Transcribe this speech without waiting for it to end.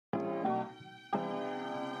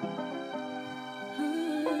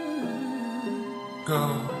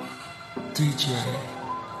go, DJ,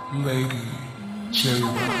 Lady J.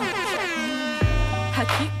 I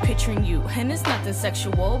keep picturing you, and it's nothing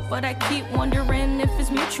sexual, but I keep wondering if it's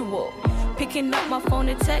mutual. Picking up my phone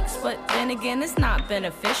to text, but then again, it's not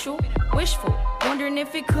beneficial. Wishful, wondering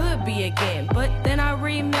if it could be again, but then I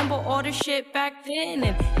remember all the shit back then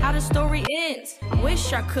and how the story ends.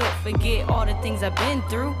 Wish I could forget all the things I've been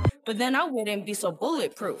through, but then I wouldn't be so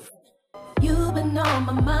bulletproof. You've been on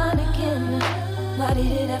my mind again. Why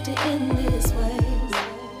did it have to end this way?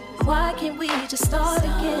 Why can't we just start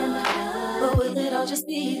again? Or will it all just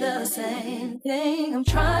be the same thing? I'm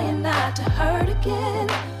trying not to hurt again.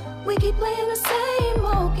 We keep playing the same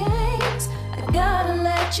old games. I gotta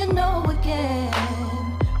let you know again.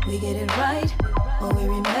 We get it right, or we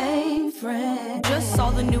remain friends. Just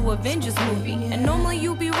saw the new Avengers movie, and normally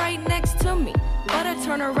you'd be right next to me, but I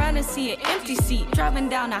turn around and see an empty seat driving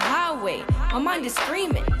down the highway. My mind is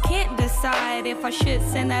screaming, can't decide if I should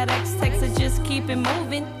send that text or just keep it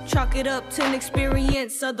moving. Chalk it up to an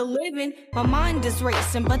experience of the living. My mind is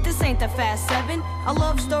racing, but this ain't the Fast 7. A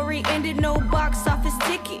love story ended, no box office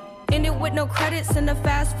ticket. Ended with no credits and the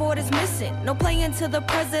fast forward is missing. No playing to the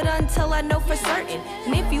present until I know for certain.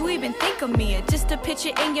 And if you even think of me, just a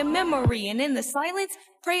picture in your memory. And in the silence,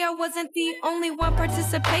 pray I wasn't the only one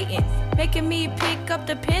participating, making me pick up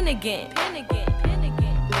the pen again.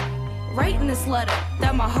 Writing this letter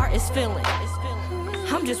that my heart is feeling.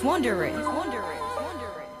 I'm just wondering.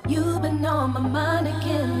 You've been on my mind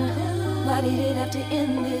again. Why did it have to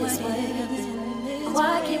end this way?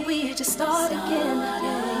 Why can't we just start again?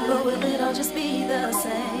 Or will it all just be the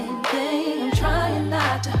same thing? I'm trying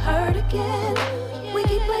not to hurt again. We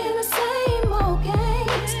keep playing the same old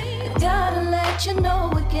games. I gotta let you know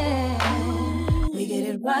again. We get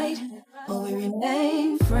it right, or we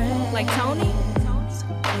remain friends. Like Tony,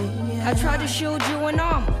 I tried to shield you in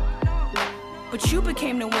armor, but you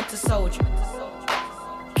became the Winter Soldier,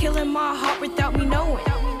 killing my heart without me knowing.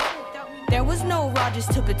 There was no Rogers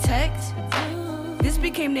to protect. This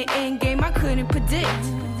became the end game I couldn't predict.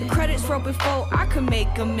 The credits rolled before I could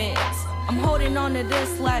make amends. I'm holding on to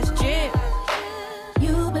this last gem.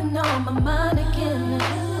 You've been on my mind again.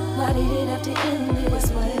 Why did it have to end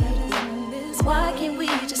this way? Why can't we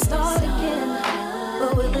just start again?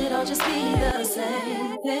 Or will it all just be the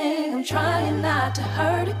same thing? I'm trying not to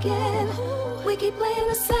hurt again. We keep playing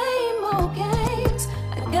the same old games.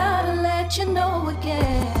 I gotta let you know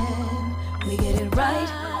again. We get it right,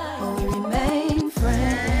 or we remain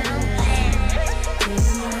friends.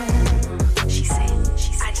 She said,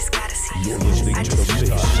 I just gotta see you. I just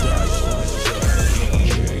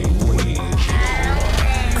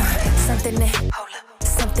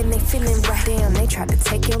something they feeling right. Damn, they tried to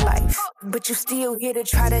take your life, but you still here to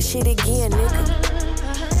try that shit again, nigga.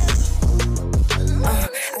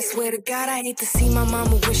 I swear to God, I hate to see my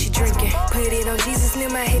mama when she drinking. Put it on Jesus'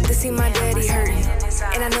 name, I hate to see my daddy hurting.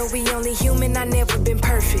 And I know we only human, I never been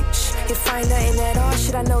perfect. If I ain't nothing at all,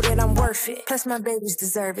 should I know that I'm worth it? Plus my babies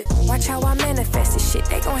deserve it. Watch how I manifest this shit,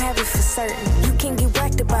 they gon' have it for certain. You can get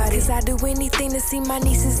whacked about it, cause I do anything to see my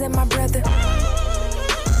nieces and my brother.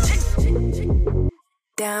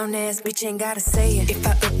 Down ass bitch ain't gotta say it. If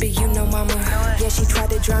I up it, you know mama. Yeah, she tried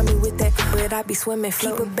to drown me with that, but I be swimming.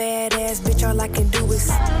 Keep a bad ass bitch, all I can do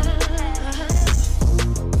is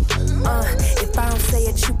if I don't say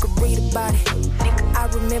it, you could read about it. I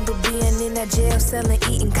remember being in that jail cell in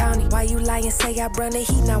Eaton County. Why you lie and say I run the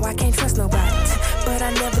heat? Now I can't trust nobody. But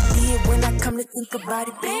I never did when I come to think about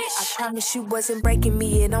it, bitch. I promise you wasn't breaking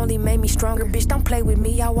me, it only made me stronger, bitch. Don't play with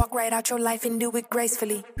me, I'll walk right out your life and do it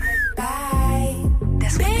gracefully. Bye.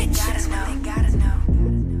 That's what they gotta know.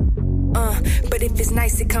 But if it's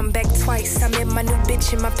nice to come back twice, I met my new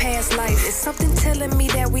bitch in my past life. It's something telling me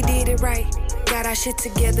that we did it right. Got our shit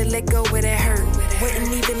together, let go of that hurt.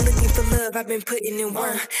 Wasn't even looking for love, I've been putting in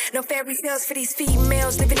work. No fairy tales for these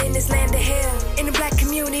females living in this land of hell. In the black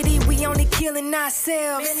community, we only killing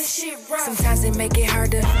ourselves. Sometimes they make it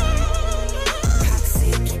harder.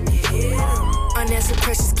 Unanswered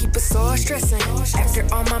questions keep us all stressing. After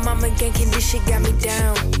all my mama ganking, this shit got me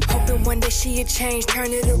down. Hoping one day she'll change, turn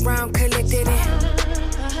it around, collect it in.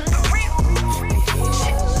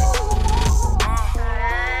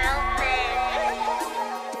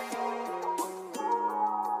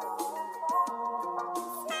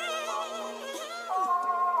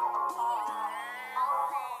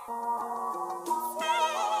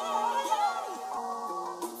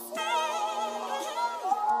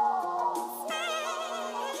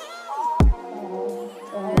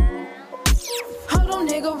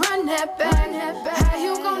 Nigga, run that back. How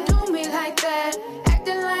you gon' do me like that?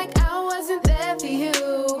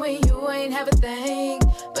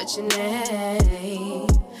 forget your name.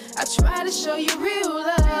 I try to show you real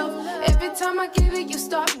love. Every time I give it, you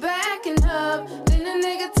start backing up. Then a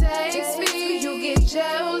nigga takes me, you get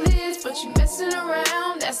jealous, but you messing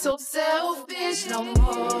around, that's so selfish. No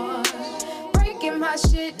more breaking my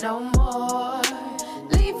shit, no more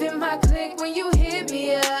leaving my clique when you hit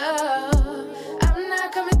me up. I'm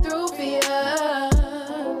not coming through for you,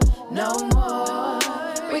 no more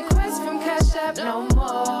requests from Cash App, no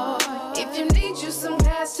more. If you need you some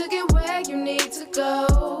gas to get where you need to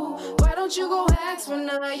go, why don't you go ask for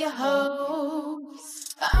none of your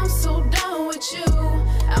hoes? I'm so done with you,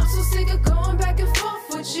 I'm so sick of going back and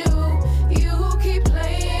forth with you. You keep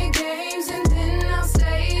playing games and then I'll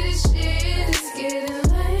say this shit is getting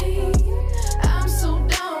lame. I'm so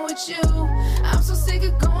done with you, I'm so sick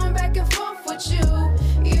of going back and forth with you.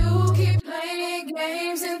 You keep playing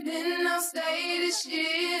games and then I'll say this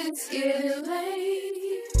shit is getting lame.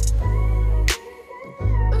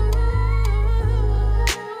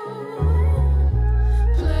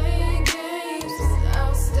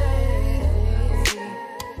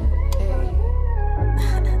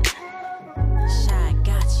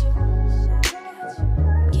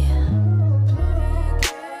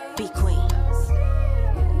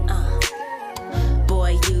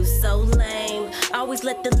 Always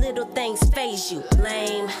let the little things faze you,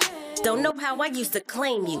 lame. Don't know how I used to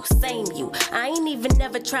claim you, same you. I ain't even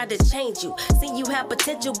never tried to change you. See you have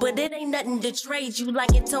potential, but it ain't nothing to trade you.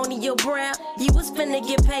 Like Antonio Brown, you was finna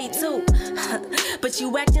get paid too. But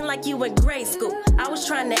you acting like you in grade school. I was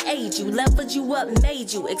trying to aid you, leveled you up,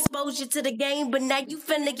 made you. Exposed you to the game, but now you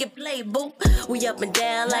finna get played, boo. We up and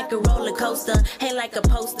down like a roller coaster, hang like a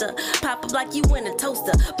poster. Pop up like you in a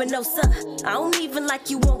toaster, but no sir, I don't even like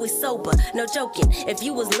you when we sober. No joking, if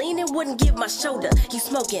you was leaning, wouldn't give my shoulder. You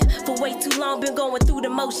smoking for way too long, been going through the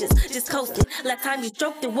motions, just coasting. Last time you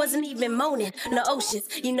stroked it, wasn't even moaning. No oceans,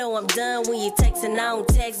 you know I'm done when you text and I don't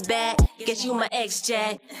text back. Guess you my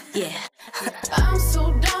ex-Jack, yeah. I'm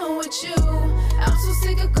so done with you, I'm so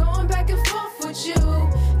sick of going back and forth with you.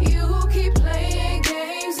 You keep playing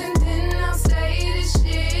games and then I'll say this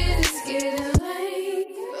shit is getting lame.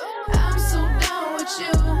 I'm so done with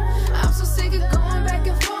you, I'm so sick of going back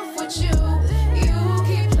and forth with you. You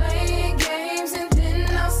keep playing games and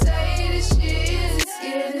then I'll say this shit is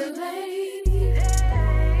getting lame.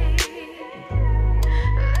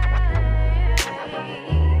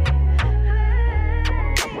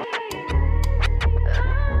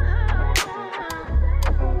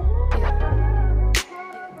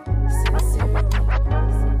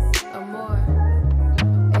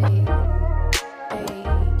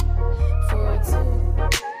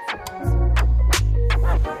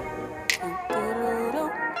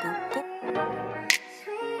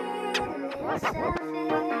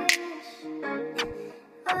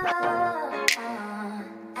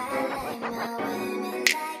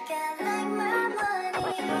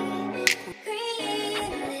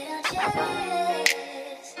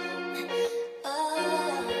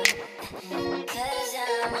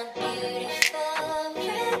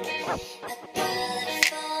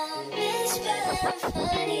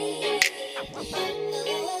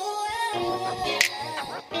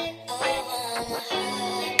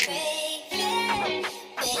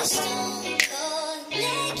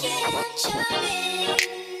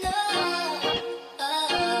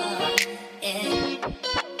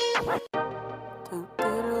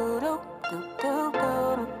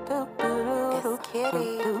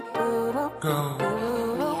 Go,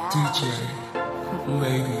 DJ,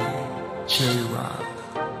 Lady J-Rock.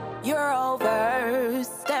 You're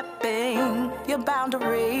overstepping your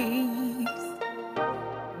boundaries.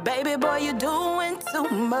 Baby boy, you're doing too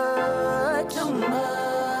much, too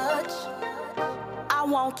much. I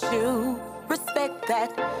want you, respect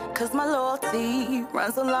that, cause my loyalty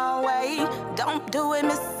runs a long way. Don't do it,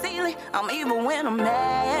 Miss Seeley, I'm evil when I'm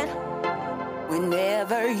mad.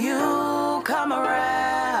 Whenever you come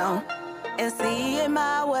around and see it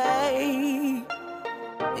my way,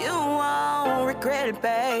 you won't regret it,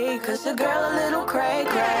 babe, cause your girl a little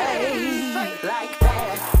cray-cray. Straight like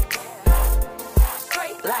that,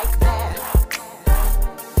 straight like that,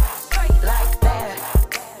 straight like that.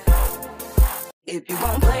 If you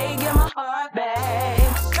gon' play, get my heart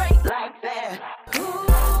back. Straight like that,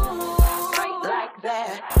 ooh, straight like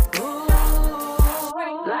that, ooh,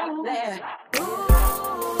 straight like that.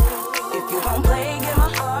 If you gon' play, get my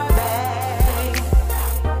heart back.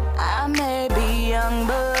 I may be young,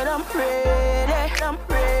 but I'm ready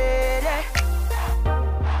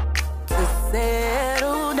to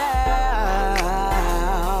settle down,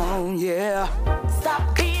 yeah.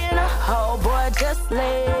 Stop being a hoe, boy, just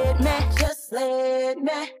let me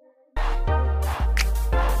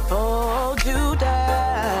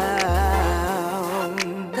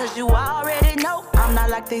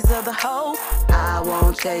these other hoes. I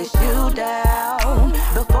won't chase you down.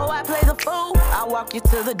 Before I play the fool, I'll walk you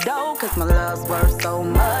to the door, cause my love's worth so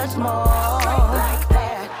much more. Straight like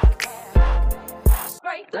that.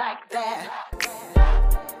 Straight like that.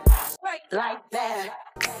 Straight like that.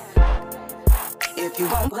 If you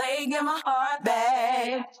gon' play, get my heart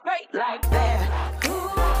back. Straight like that. Ooh,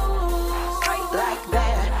 straight like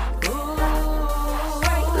that. Ooh,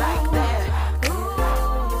 straight like that.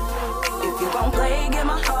 Ooh, if you gon' play, get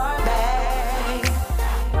my heart back.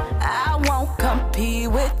 I won't compete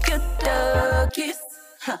with your duckies.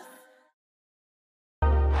 Huh.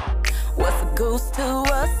 What's a goose to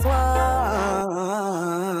a swan?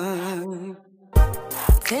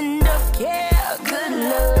 Tender care, good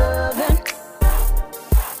loving.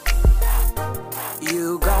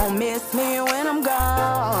 You gon' miss me when I'm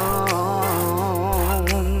gone,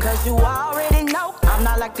 cause you already know I'm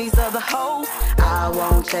not like these other hoes. I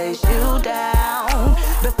won't chase you down.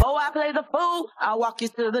 Before I play the fool, I'll walk you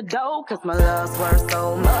to the door, cause my love's worth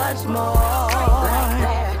so much more.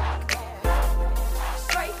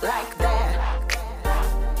 Straight like that.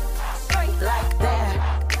 Straight like that.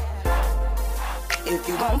 If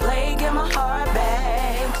you gon' play, get my heart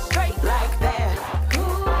back. Straight like that.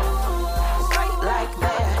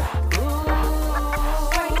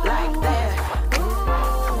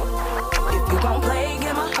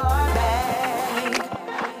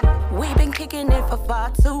 Kicking it for far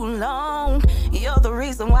too long. You're the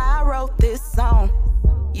reason why I wrote this song.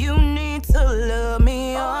 You need to love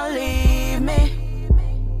me or leave me.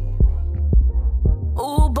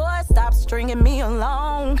 Ooh, boy, stop stringing me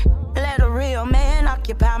along. Let a real man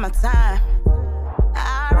occupy my time.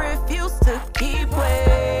 I refuse to keep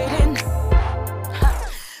waiting,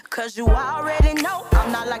 cause you already know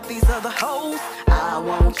I'm not like these other hoes. I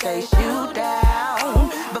won't chase you down.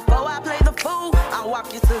 Before I play the fool, I'll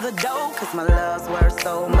walk you to the door, cause my love's worth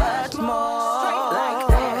so much more. Straight like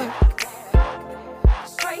that.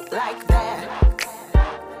 Straight like that.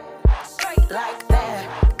 Straight like that.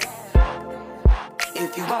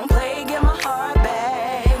 If you gon' play, get my heart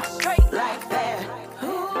back. Straight like that.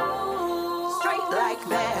 Ooh, straight like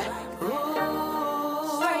that. Ooh,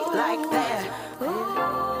 straight like that.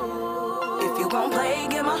 Ooh, if you gon' play,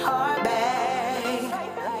 get my heart back.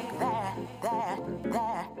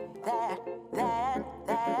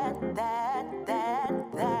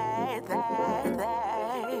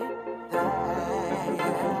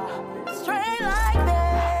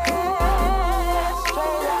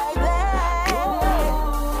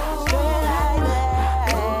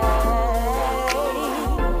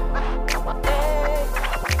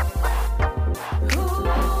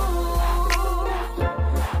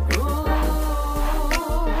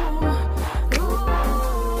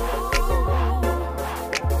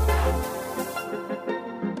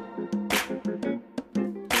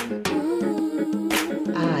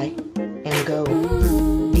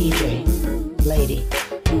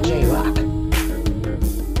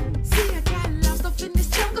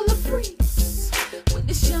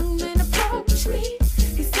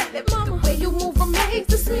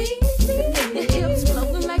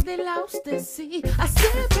 I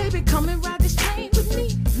said, baby, come and ride this train with me.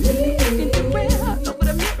 In the red over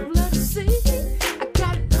the middle of the sea. I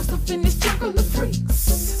got lost up in this jungle of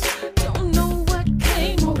freaks. Don't know what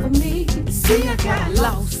came over me. See, I got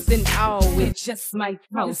lost in all, it just might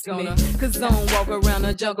cost me. Cause I don't walk around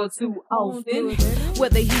the jungle too often, where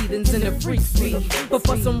the heathens and the freaks be. But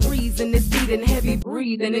for some reason, this beating, heavy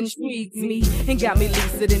breathing intrigues me and got me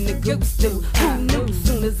looser than the goose do. Who knew?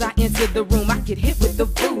 Soon as I entered the room, I get hit with the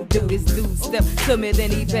voodoo. This dude stepped to me,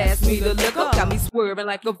 then he passed me the liquor. Got me swerving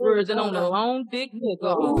like a virgin on a long dick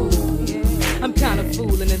nigga. Ooh, yeah. I'm kinda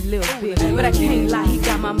fooling a little bit, but I can't lie, he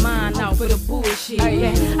got my mind out for the bullshit.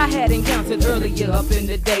 Yeah, I had encountered earlier up in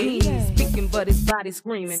the day. He ain't speaking, but his body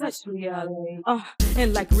screaming. Such reality.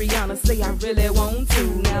 And like Rihanna say, I really want to.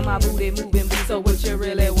 Now my booty moving, so what you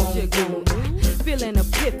really want to do? Feeling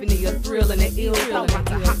epiphany, a thrill and an ill thought. Want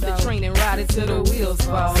to hop the train and ride it till the wheels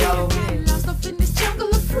fall off. Lost up in this jungle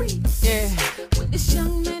of freaks. Yeah. When this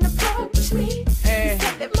young man approached me, he said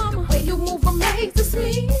that, mama, where you move amazes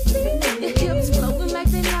me. Your hips floating like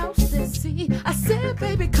they lost at sea. I said,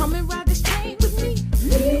 baby, come and ride this train with me.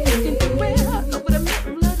 In the red over the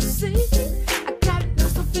middle of the sea. I got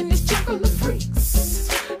lost up in this jungle of freaks.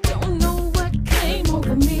 Don't know what came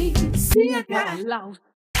over me. See, I got lost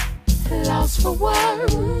for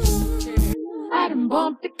words. I done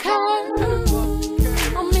bumped the curve.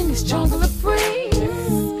 I'm in this jungle of freaks.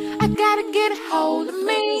 I gotta get a hold of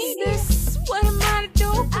me. Sis, what am I to do?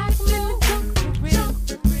 I'm in the jungle of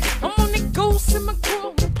freaks. I'm on the goose in my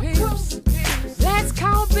grown pips. Last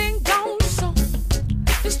call been gone, so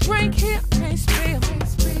the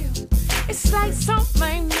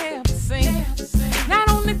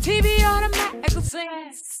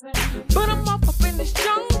But I'm off up in this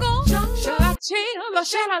jungle. Shall I chill or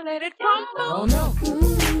shall I let it crumble? Oh no.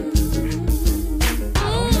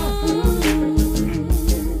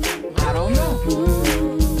 I don't know.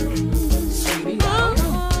 Sweetie, I don't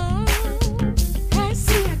know. Hey,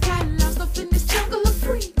 see, I got lost up in this jungle of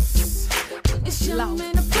freaks. When this young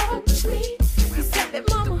man approached me, he said that,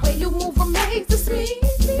 Mama, the way you move amazes me.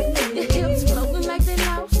 Your hips floating like they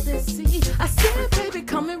lost at sea. I said, baby,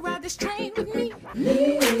 come and ride this train with me.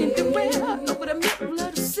 We can derail over the middle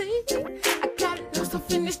of the sea. I got lost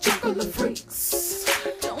up in this jungle of freaks.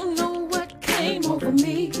 Don't know what came over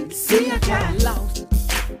me. See, I got lost.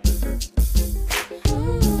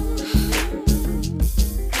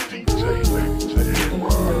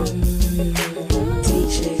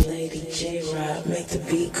 DJ Lady J-Rock, make the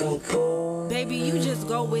beat go boom. Baby, you just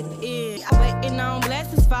go within. Waiting on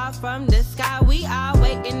blessings fall from the sky. We are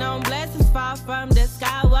waiting on blessings fall from the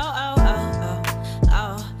sky. Whoa, oh, oh,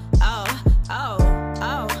 oh, oh, oh,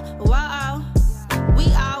 oh, oh, whoa.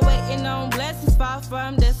 We are waiting on blessings fall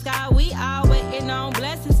from the sky. We are waiting on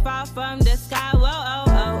blessings fall from the sky. Whoa, oh,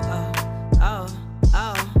 oh, oh,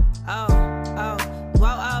 oh, oh, oh, oh,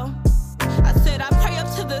 whoa, oh. I said I pray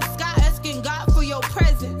up to the sky asking God for your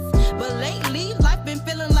presence. But lately, life been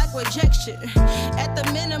feeling like rejection. At the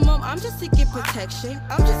minimum, I'm just seeking protection.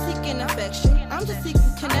 I'm just seeking affection. I'm just seeking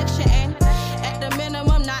connection. And at the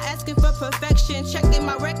minimum, not asking for perfection. Checking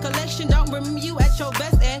my recollection, don't remember you at your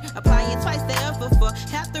best. And applying twice the effort for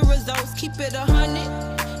half the results. Keep it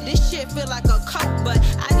 100. This shit feel like a coke, but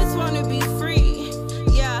I just wanna be free.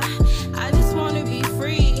 Yeah, I just wanna be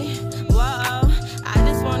free. Whoa, I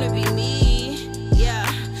just wanna be me. Yeah,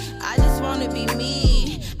 I just wanna be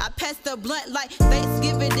me. I passed the blunt like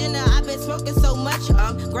Thanksgiving dinner. I've been smoking so much.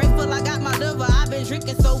 I'm grateful I got my liver. I've been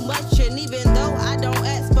drinking so much. And even though I don't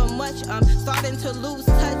ask for much, I'm starting to lose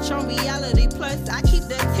touch on reality. Plus, I keep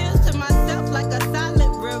the tears to myself like a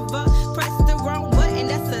silent river. Press the wrong button,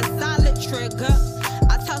 that's a solid trigger.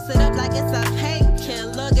 I toss it up like it's a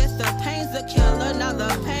painkiller. Guess the pain's a killer. Now the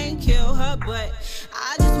pain kill her, but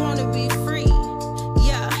I just wanna be free.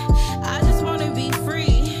 Yeah, I just wanna be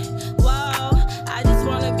free. Whoa, I just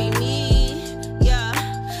wanna be me. Yeah,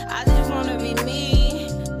 I just wanna be me.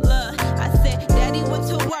 Look, I said, Daddy went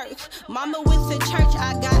to work, Mama went to church.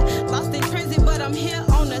 I got lost in transit, but I'm here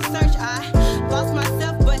on the search. I lost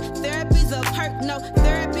myself, but therapy's a perk. No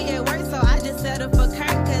therapy at work, so I just settle for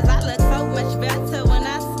Kirk. Cause I look so much better when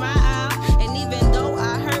I smile. And even though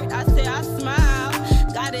I hurt, I say I smile.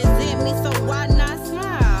 God is in me, so why not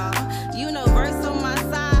smile? Universe on my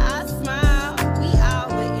side, I smile. We all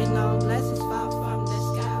waiting on blessings fall from the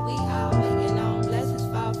sky. We all waiting on blessings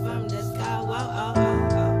fall from the sky. Whoa, oh,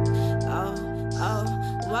 oh, oh, oh,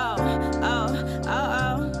 whoa, oh, oh,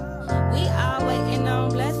 oh. We all waiting on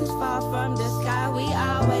blessings fall from the sky. We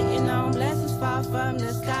all waiting on blessings fall from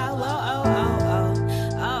the sky. Whoa, oh, oh,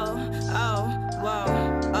 oh, oh, whoa,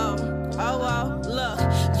 oh, oh, oh. Look,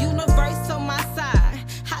 universe on my side.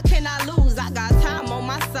 How can I lose? I got time on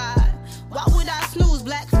my side. Why would I snooze,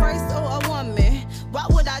 black first or a woman? Why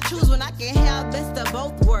would I choose when I can have best of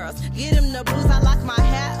both worlds? Get him the blues, I lock my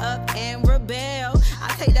hat up and rebel.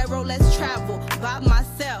 I take that road, let's travel by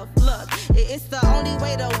myself. Look, it's the only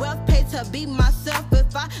way the wealth pay to be myself.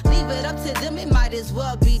 If I leave it up to them, it might as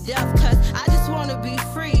well be death. Cause I just wanna be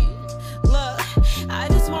free. Look, I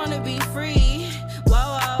just wanna be free.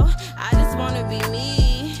 Whoa, whoa, I just wanna be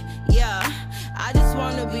me. Yeah, I just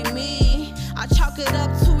wanna be me. I chalk it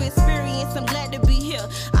up to experience, I'm glad to be here.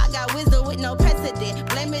 I got wisdom with no precedent,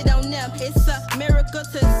 blame it on them. It's a miracle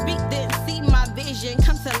to speak, then see my vision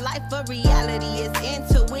come to life. A reality is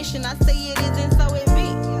intuition, I say it is and so it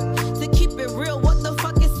be. To keep it real, what the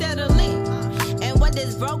fuck is settling? And what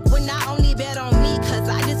is broke when I only bet on me? Cause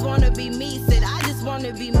I just wanna be me, said I just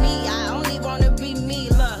wanna be me. I only wanna be me,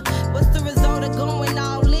 look. What's the result of going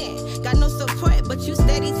all in? Got no support, but you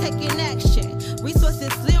steady taking action.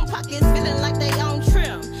 Resources slim, pockets feeling like they on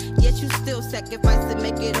trim. Yet you still sacrifice to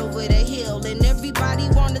make it over the hill. And everybody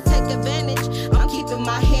wanna take advantage. I'm keeping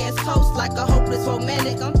my hands close like a hopeless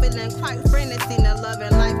romantic. I'm feeling quite frantic, seen a love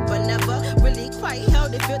in life, but never really quite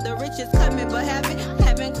held it. Feel the riches coming, but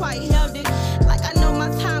haven't quite held it. Like I know my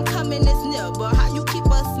time coming is near, but how you keep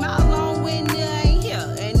a smile on when you ain't here?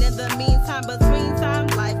 And in the meantime, between time,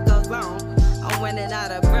 life goes on. I'm running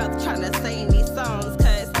out of breath trying to sing these songs.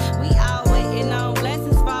 Cause we all waiting on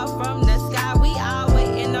blessings fall from the sky. We all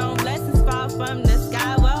waiting on blessings fall from the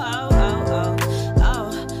sky. Whoa, oh, oh, oh,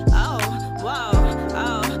 oh, oh, whoa,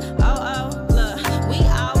 oh, oh, oh. Look, we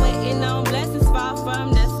all waiting on blessings fall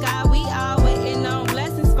from the sky. We all waiting on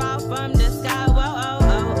blessings fall from the sky. Whoa, oh,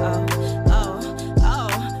 oh, oh, oh,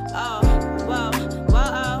 oh,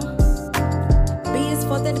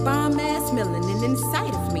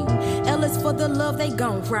 for the love, they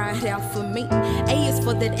gon' ride out for me. A is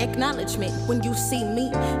for that acknowledgement when you see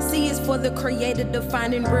me. C is for the creator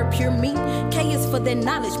defining real pure me. K is for that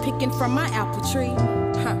knowledge picking from my apple tree.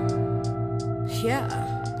 Yeah,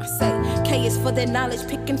 I say K is for that knowledge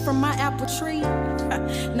picking from my apple tree.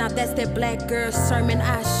 Now that's that black girl sermon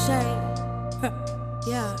I shade.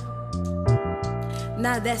 Yeah.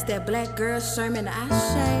 Now that's that black girl sermon I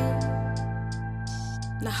shade.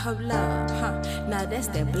 Now hold up, Now that's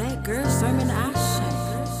that black girl sermon I shade.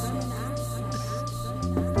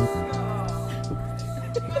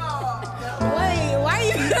 Wait, why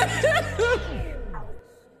you?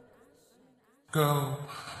 Go,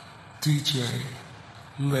 DJ,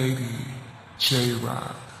 Lady J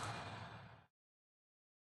Rock.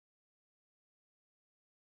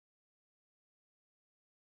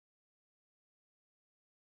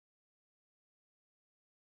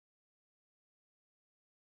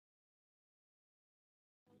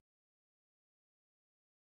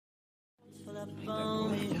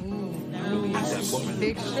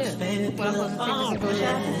 Big shit. What I'm supposed to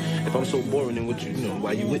take If I'm so boring, then what you know?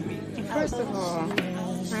 Why you with me? First of all, I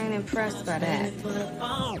ain't impressed by that.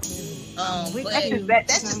 That's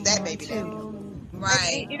just that, baby.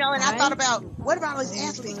 Right. And, and I thought about, what about all these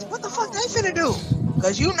athletes? What the fuck they finna do?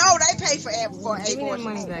 Because they pay for abortions. I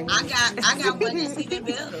got one that's even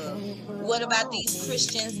better. What about these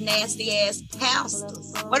Christians, nasty ass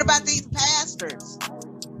pastors? What about these pastors?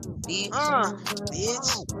 Bitch.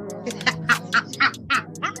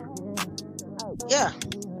 Yeah,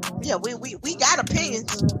 we got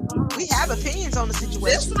opinions. We have opinions on the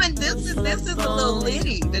situation. This is a little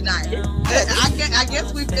litty tonight. I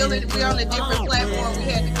guess we're on a different platform. We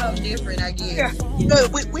had to come different, I guess. Yeah.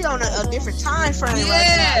 We on a different time frame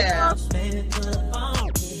right now.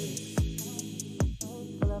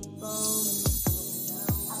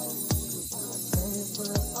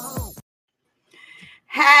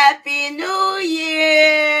 Happy New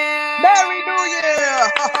Year! Merry New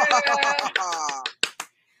Year!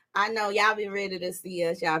 I know y'all been ready to see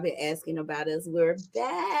us. Y'all been asking about us. We're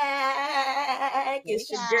back.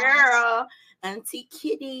 It's your girl, Auntie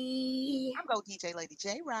Kitty. I'm going DJ Lady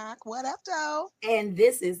J Rock. What up, though? And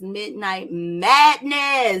this is Midnight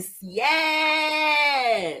Madness.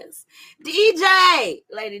 Yes. DJ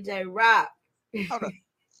Lady J Rock. Hold on.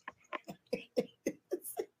 You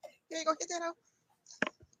ain't gonna hit that out?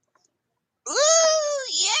 Ooh,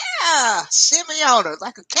 yeah. Shimmy on her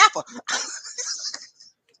like a kappa.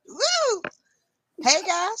 Woo! Hey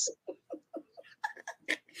guys.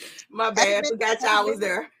 My bad, forgot y'all was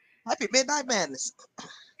there. Happy Midnight Madness.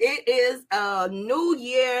 It is a new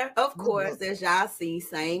year, of course, as y'all see,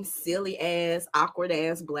 same silly ass, awkward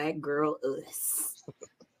ass black girl us.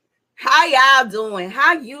 How y'all doing?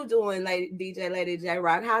 How you doing, DJ Lady J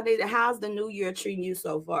Rock? How's the new year treating you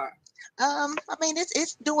so far? I mean,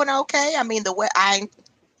 it's doing okay. I mean, I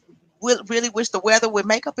really wish the weather would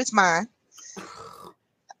make up its mind.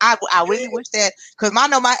 I really wish that, because I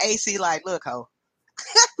know my AC like, look, ho,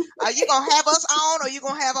 are you gonna have us on, or you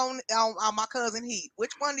gonna have on my cousin Heat?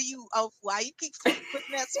 Which one do you? Oh, why you keep putting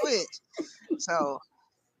that switch? So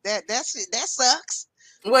that sucks.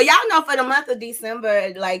 Well, y'all know for the month of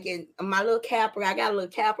December, like in my little I got a little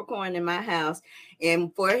Capricorn in my house,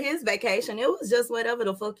 and for his vacation, it was just whatever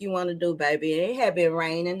the fuck you want to do, baby. It had been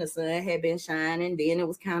raining, the sun had been shining, then it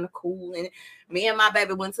was kind of cool, and me and my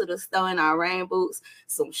baby went to the store in our rain boots,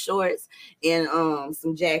 some shorts, and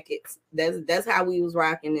some jackets. That's how we was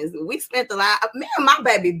rocking this. We spent a lot. Me and my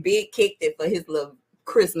baby big kicked it for his little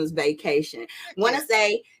Christmas vacation. Want to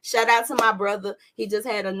say shout out to my brother. He just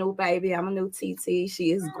had a new baby. I'm a new TT.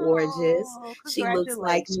 She is gorgeous. She looks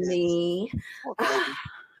like me.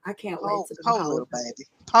 I can't wait to the little baby.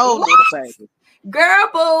 Little baby. Girl,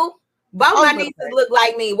 boo. Both my nieces look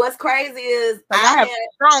like me. What's crazy is I have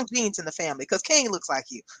strong genes in the family, because King looks like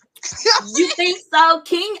you. You think so?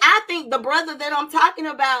 King, I think the brother that I'm talking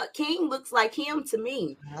about, King, looks like him to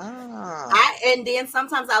me. And then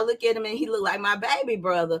sometimes I look at him and he look like my baby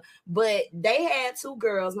brother. But they had two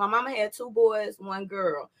girls. My mama had two boys, one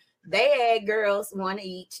girl. They had girls, one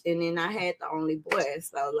each, and then I had the only boy.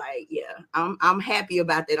 So, like, yeah, I'm happy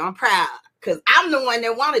about that. I'm proud, because I'm the one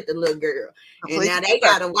that wanted the little girl, and now they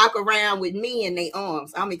got to walk around with me in their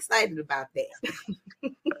arms. I'm excited about that.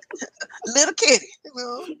 Little kitty.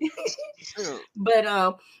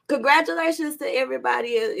 But congratulations to everybody.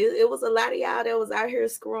 It was a lot of y'all that was out here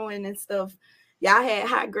screwing and stuff. Y'all had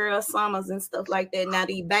hot girl summers and stuff like that. Now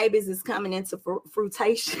these babies is coming into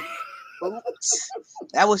fruitation.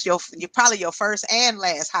 That was probably your first and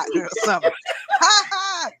last hot girl summer.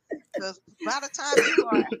 Because by the time you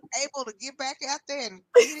are able to get back out there and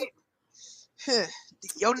get it,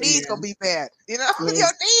 Your knees gonna be bad. You know, your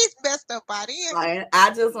knees messed up by then.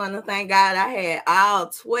 I just want to thank God I had all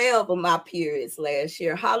 12 of my periods last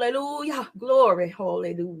year. Hallelujah. Glory.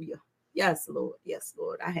 Hallelujah. Yes, Lord. Yes,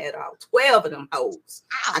 Lord. I had all 12 of them hoes.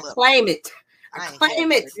 I claim it. I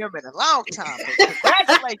claim it. You've been a long time.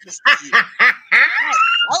 Congratulations to you.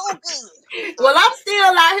 Oh, good. Well, I'm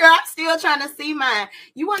still out here. I'm still trying to see mine.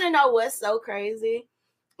 You want to know what's so crazy?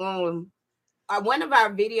 One of our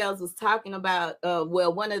videos was talking about,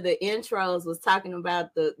 one of the intros was talking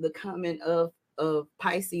about the coming of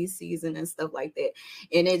Pisces season and stuff like that.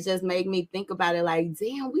 And it just made me think about it like,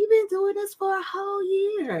 damn, we've been doing this for a whole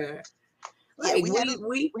year. Yeah, we had a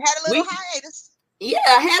little hiatus. Yeah,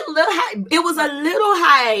 I had a little it was a little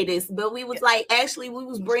hiatus, but we was we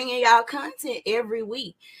was bringing y'all content every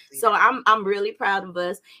week. So I'm really proud of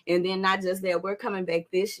us. And then not just that, we're coming back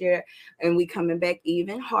this year and we coming back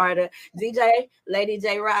even harder. DJ, Lady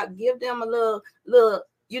J Rock, give them a little,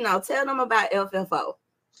 tell them about FFO.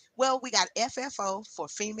 Well, we got FFO for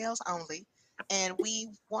females only. And we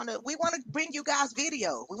want to bring you guys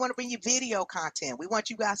video. We want to bring you video content. We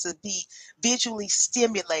want you guys to be visually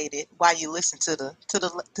stimulated while you listen to the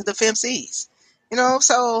FemCs.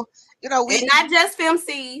 So and not just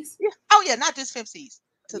FemCs. Yeah. Oh yeah, not just FemCs,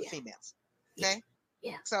 to the females. Okay.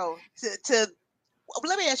 Yeah. So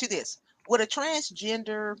let me ask you this: would a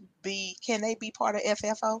transgender can they be part of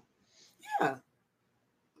FFO? Yeah.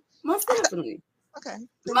 Most definitely. Okay.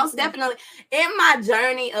 Most definitely. In my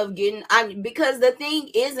journey of because the thing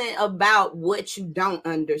isn't about what you don't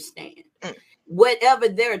understand. Whatever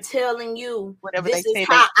they're telling you, this is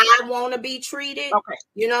how I want to be treated. Okay.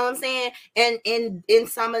 You know what I'm saying? And in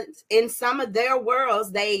some of their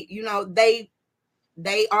worlds, they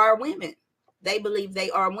are women. They believe they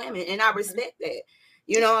are women, and I respect that.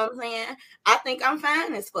 You know what I'm saying? I think I'm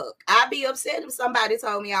fine as fuck. I'd be upset if somebody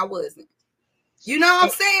told me I wasn't. You know what I'm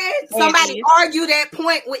saying? Somebody argue that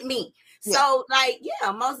point with me. Yeah. So,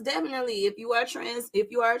 most definitely, if you are a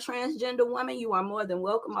transgender woman, you are more than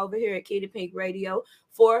welcome over here at Kitty Pink Radio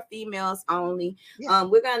for females only. Yeah.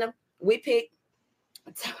 We pick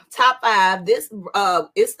top 5. This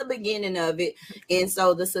it's the beginning of it, and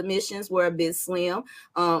so the submissions were a bit slim.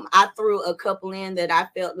 I threw a couple in that I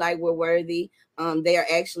felt like were worthy. They are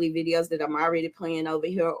actually videos that I'm already playing over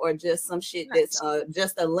here, or just some shit that's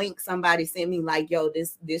just a link somebody sent me like, yo,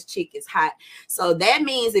 this chick is hot. So that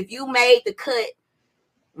means if you made the cut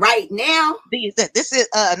right now, this is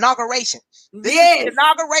inauguration. This is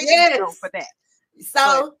inauguration show for that.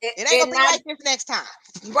 So it ain't gonna be like this next time.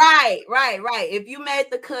 Right. If you made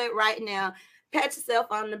the cut right now, pat yourself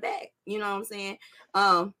on the back. You know what I'm saying?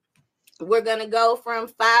 We're gonna go from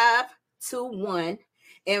 5 to 1,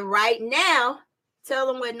 and right now, tell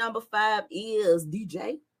them what number 5 is,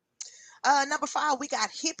 DJ. Number 5, we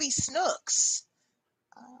got Hippie Snooks.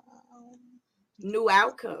 New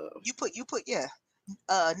outcome. You put yeah.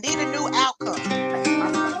 Need a new outcome.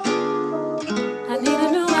 I need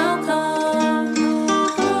a new outcome.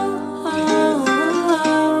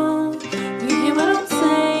 You hear what I'm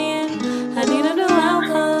saying? I need a new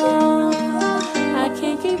outcome. I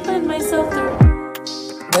can't keep putting myself through.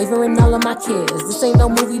 Wavering all of my kids. This ain't no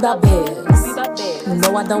movie about bears.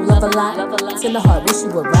 No, I don't love a lot. In the heart, wish you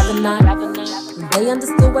would rather not. They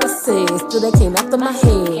understood what I said, still they came after my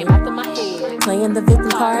head. Playing the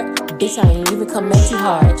victim card, bitch, I ain't even come at you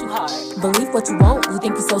hard. Believe what you want, you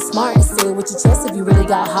think you're so smart. Say it with your chest if you really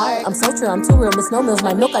got heart. I'm so true, I'm too real, Miss No Mills,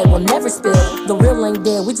 my milk I will never spill. The real ain't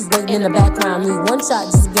dead, we just waiting in the background. Need one shot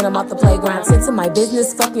just to get them off the playground. Tend to my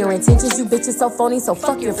business, fuck your intentions. You bitches so phony, so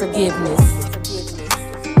fuck your forgiveness.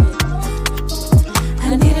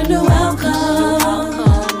 I need a new outcome.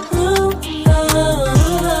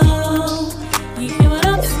 You hear what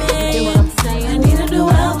I'm saying? I need a new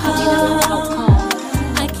outcome.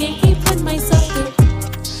 I can't keep putting myself through.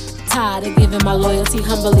 Tired of giving my loyalty,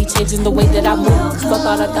 humbly changing the way that I move. Fuck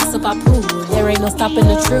all the gossip I prove. There ain't no stopping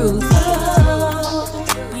the truth.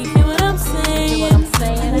 You hear what I'm saying?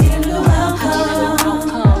 I need a new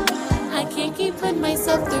outcome. I can't keep putting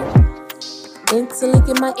myself through. Into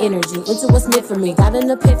linking my energy, into what's meant for me. Got an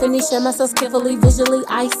epiphany, share myself skillfully, visually.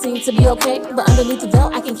 I seem to be okay, but underneath the veil,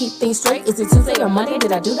 I can keep things straight. Is it Tuesday or Monday?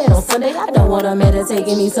 Did I do that on Sunday? I don't wanna meditate,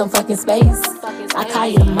 give me some fucking space. I call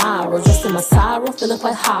you tomorrow, just in my sorrow, feeling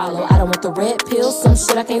quite hollow. I don't want the red pill, some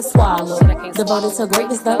shit I can't swallow. Devoted to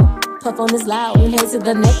greatness though, puff on this loud, we head to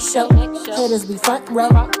the next show. Haters be front row,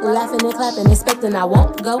 laughing and clapping, expecting I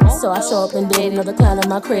won't go. So I show up and did another clown in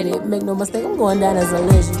my credit. Make no mistake, I'm going down as a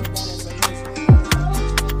legend.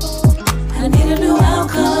 I need a new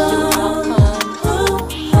outcome.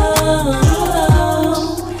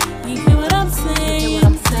 You hear what I'm saying?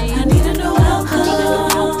 I need a new outcome.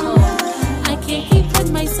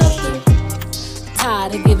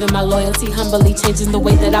 humbly changing the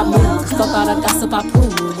way that I move. Fuck all the gossip I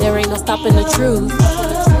prove. There ain't no stopping the truth.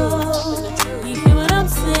 You hear what I'm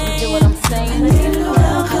saying? You hear what I'm saying? I need a new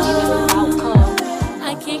outcome.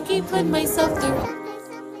 I can't keep putting myself through.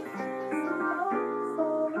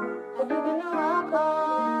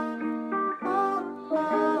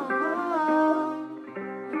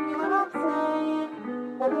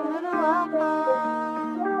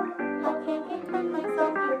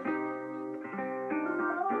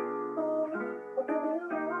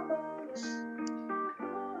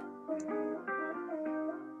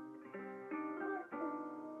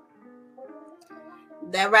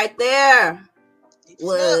 That right there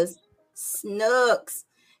was Snooks.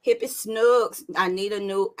 Hippie Snooks. I need a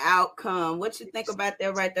new outcome. What you think about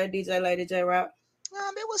that right there, DJ Lady J Rock?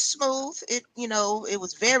 It was smooth. It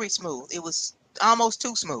was very smooth. It was almost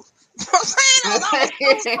too smooth. You know what I'm saying? It was almost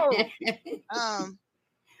too smooth.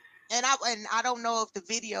 And I don't know if the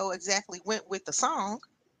video exactly went with the song.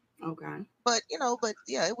 Okay. But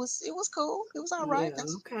yeah, it was cool. It was all right. Yeah,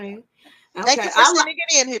 okay. Thank you for sending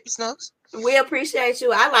it in, Hippie Snooks. We appreciate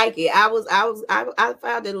you. I like it. I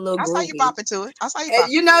found it a little. I saw you bopping to it. I saw you.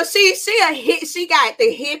 You know, she a hit. She got the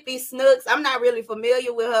Hippie Snooks. I'm not really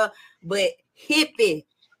familiar with her, but hippie.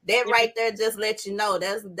 That right there just let you know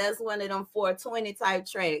that's one of them 420 type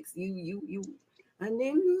tracks. You. I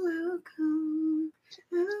didn't come.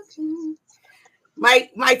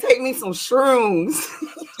 Might take me some shrooms.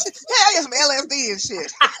 Yeah, some LSD and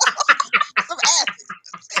shit. Some acid.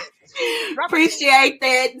 Appreciate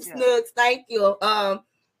that, Snooks. Thank you.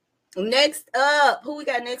 Next up, who we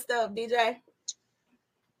got next up, DJ?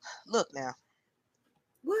 Look now.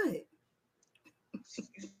 What?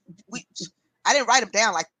 I didn't write them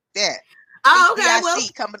down like that. Oh, okay. BIC Well,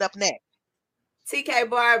 coming up next. TK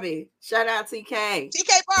Barbie. Shout out TK.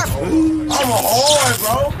 TK Barbie. I'm a hard,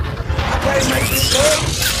 bro. I can't make this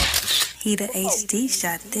up. He the HD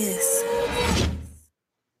shot this.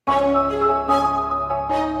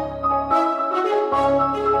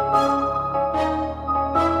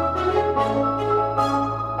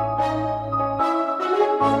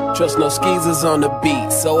 Trust no skeezers on the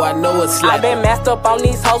beat, so I know it's like I've been masked up on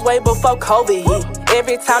these hoes way before COVID hit.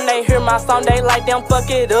 Every time they hear my song, they like them fuck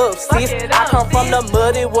it up, sis. I come from the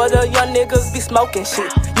muddy where the young niggas be smoking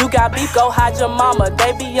shit. You got beef, go hide your mama,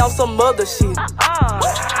 they be on some other shit.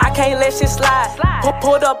 I can't let shit slide.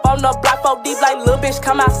 Pulled up on the block 4 deep like little bitch,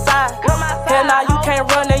 come outside. Hell nah, you can't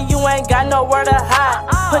run and you ain't got nowhere to hide.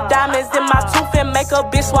 Put diamonds in my tooth and make a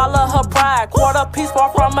bitch swallow her pride. Quarter piece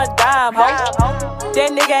far from a dime, ho.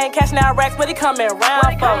 That nigga ain't cashing out racks, but he coming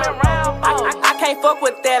round for. I can't fuck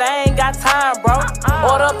with that, I ain't got time, bro.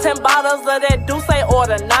 Order up 10 bottles of that do say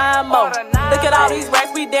order 9 more. Look at all these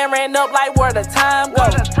racks, we damn ran up like where the time go.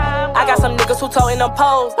 I got some niggas who toting them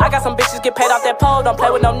poles. I got some bitches get paid off that pole. Don't play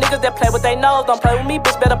with no niggas that play with they nose. Don't play with me,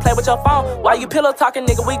 bitch, better play with your phone. While you pillow talking,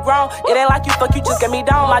 nigga, we grown. It ain't like you fuck, you just get me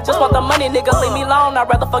down. I just want the money, nigga, leave me alone. I'd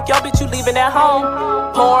rather fuck your bitch, you leaving at home.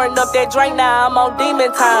 Pouring up that drink, now I'm on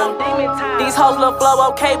demon time. These hoes look flow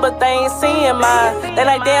okay, but they ain't seeing mine. They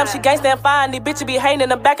like, damn, she gangsta and fine. These bitches be hating in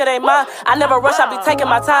the back of their mind. I never rush, I be taking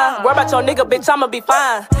my time. Worry about your nigga, bitch, I'ma be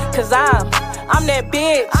fine. Cause I'm that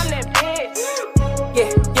bitch. Yeah,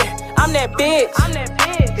 I'm that bitch.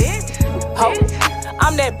 Ho,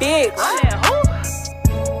 I'm that bitch.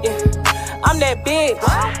 Yeah, I'm that bitch.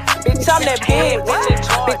 Bitch, I'm that bitch.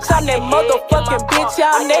 Bitch, I'm that motherfucking bitch.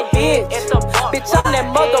 Yeah, I'm that bitch. Bitch, I'm that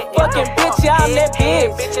motherfucking bitch. Yeah, I'm that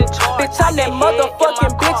bitch. Bitch, I'm that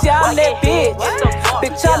motherfucking bitch. Yeah, I'm that bitch.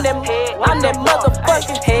 Bitch, I'm that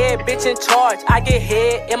motherfucking head bitch in charge. I get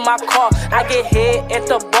head in my car. I get head at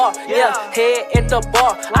the bar. Yeah, head at the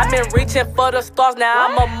bar. I've been reaching for the stars. Now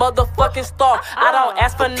I'm a motherfucking star. I don't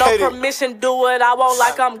ask for no permission. Do what I want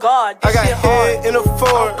like I'm God. I got head in the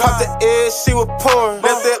foreign. Pop the edge, she was pouring.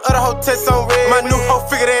 Left that other hoe test on red. My new hoe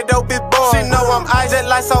figure that dope is born. She know I'm ice, that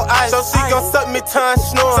lights on ice. So she gon' suck me tongue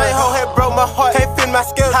snoring. Same hoe had broke my heart. Can't fit my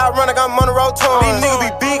scale. How I run, I got on the road torn. These niggas be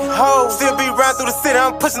big hoes. Still be riding through the city.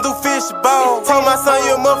 I'm pushing through fish bones. Told my son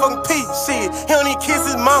you a motherfucking P. Shit, he don't even kiss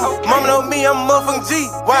his mama. Mama know me, I'm a motherfucking G.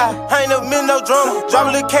 Why? I ain't never been no drama. Drop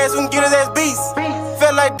a little cash, we can get his ass beats.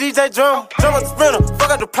 Felt like DJ Drum. Drum a sprinter, fuck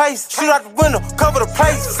up the place. Shoot out the window, cover the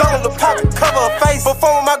place. Song on the pocket, cover her face.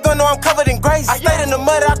 Before with my gun, no, I'm covered in grace. I stayed in the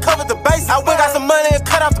mud, I covered the base. I went got some money and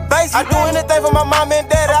cut off the base. I do anything for my mom and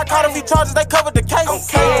dad. I caught a few charges, they covered the case.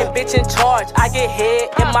 Head bitch in charge. I get head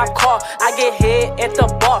in my car. I get head at the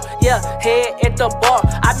bar. Yeah, head at the bar.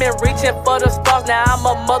 I've been reaching for the stars. Now I'm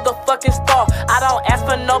a motherfucking star. I don't ask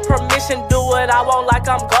for no permission. Do what I want like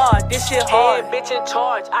I'm God. This shit hard. Head bitch in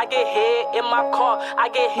charge. I get head in my car. I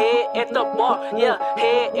get head at the bar. Yeah,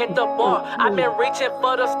 head at the bar. I've been reaching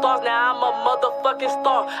for the stars. Now I'm a motherfucking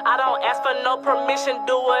star. I don't ask for no permission.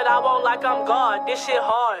 Do what I want like I'm God. This shit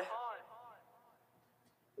hard.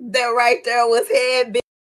 That right there was head bitch.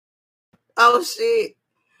 Oh shit.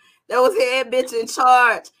 That was head bitch in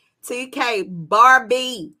charge. TK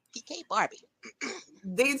Barbie. TK Barbie.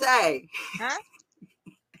 DJ. Huh?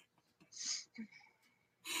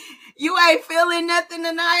 You ain't feeling nothing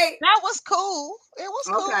tonight? That was cool. It was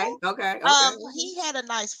cool. Okay. He had a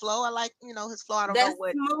nice flow. I like, his flow. I don't That's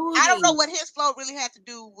know what his flow really had to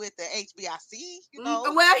do with the HBIC,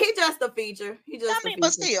 Well, he just a feature.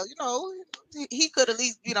 But still, he could at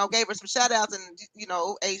least, gave her some shout outs and, to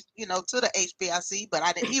the HBIC,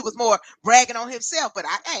 but he was more bragging on himself. But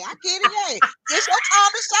I get it. Hey, it's your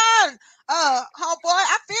time to shine. Homeboy,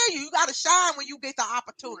 I feel you. You got to shine when you get the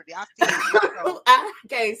opportunity. I feel you.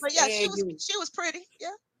 But yeah, she was pretty.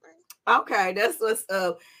 Yeah. Okay, that's what's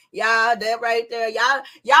up. Y'all, that right there.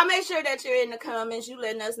 Y'all make sure that you're in the comments. You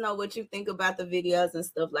letting us know what you think about the videos and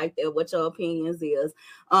stuff like that, what your opinions is.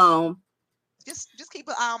 Just keep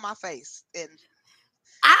an eye on my face. And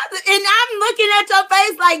I'm looking at your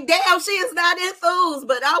face like, damn, she is not enthused.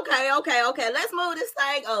 But okay. Let's move this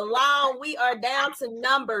thing along. We are down to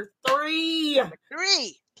number 3.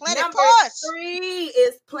 Planet Porsche. 3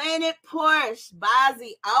 is Planet Porsche,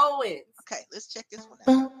 Bozzy Owens. Okay, let's check this one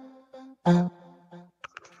out.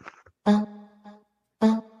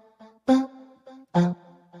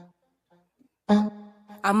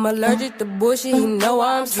 I'm allergic to bullshit, he know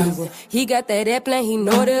I'm seasoned. He got that airplane, he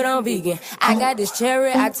know that I'm vegan. I got this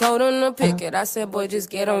cherry, I told him to pick it. I said, boy,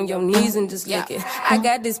 just get on your knees and just lick it. I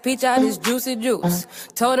got this peach out, this juicy juice.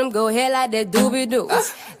 Told him go ahead like that doobie-doo.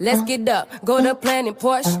 Let's get up, go to Planet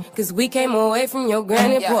Porsche, cause we came away from your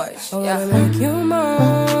granny Porsche. I wanna make you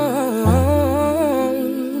mine.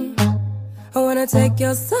 I wanna take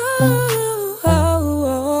your soul.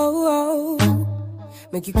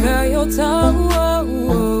 Make you curl your toes,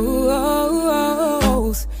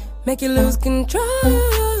 make you lose control.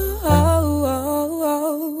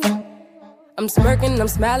 I'm smirking, I'm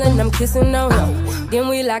smiling, I'm kissing on them. Then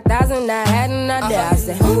we locked eyes and I had an idea. I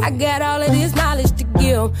said, I got all of this knowledge to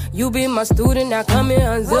give. You be my student, now come here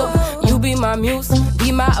unzip. You be my muse,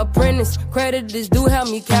 be my apprentice. Creditors do help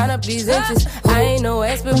me count up these inches. I ain't no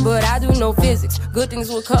expert, but I do know physics. Good things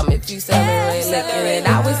will come if you celebrate licking. And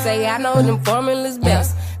I would say I know them formulas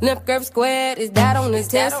best. Left curve squared, is that on the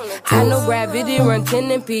test? I know gravity run 10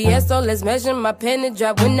 in PS, so let's measure my pen and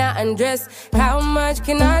drop when I undress. How much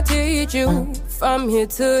can I teach you from here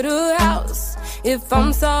to the house? If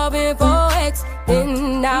I'm solving for X,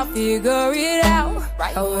 then I'll figure it out.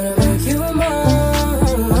 I wanna make you mine.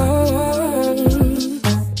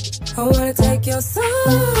 I wanna take your soul.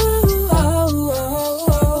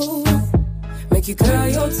 Make you curl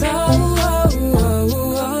your toes.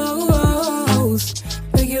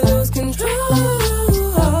 Make you lose control.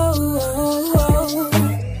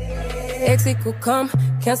 Exit could come,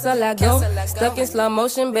 cancel I go. Stuck in slow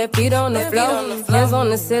motion, bare feet on the floor. Hands on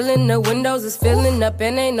the ceiling, the windows is filling up.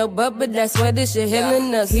 And ain't no bubble, that's where this shit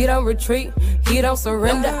healing us. He don't retreat, he don't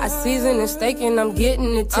surrender. I season and steak and I'm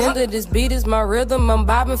getting it tender. This beat is my rhythm, I'm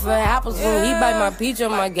bobbing for apples. When he bite my peach, oh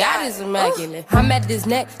my God, it's immaculate. I'm at his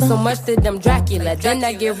neck, so much that I'm Dracula. Then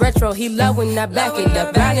I get retro, he love when I back it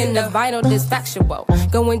up. Grinding the vinyl, this factual.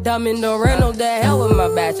 Going dumb in the rental, the hell with my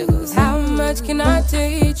bachelors. How much can I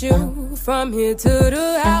teach you from here to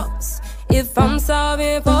the house? If I'm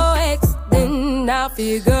solving for X, then I'll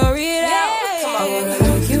figure it out. I wanna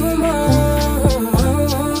make you mine.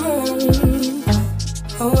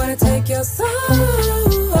 I wanna take your soul.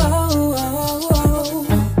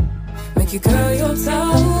 Make you curl your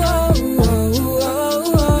toes.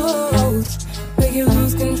 Make you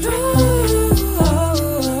lose control.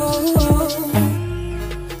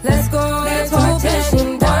 Let's go into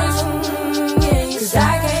attention down. Cause I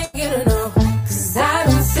can't get enough. Cause I've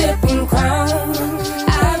been sipping Crown.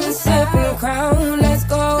 I've been sipping Crown. Let's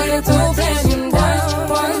go into attention down.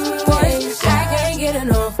 I can't get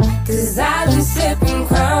enough. Cause I've been sipping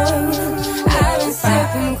Crown. I've been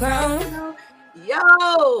sipping Crown.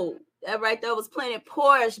 Yo, that right there was Planet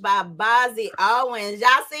Porsche by Bozzy Owens.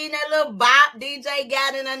 Y'all seen that little bop DJ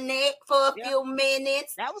got in her neck for a few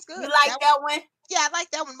minutes? That was good. You like that one? Yeah, I like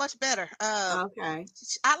that one much better. Okay.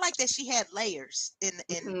 I like that she had layers in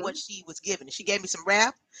what she was giving. She gave me some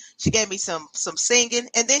rap, she gave me some singing,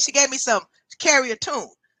 and then she gave me some carry a tune.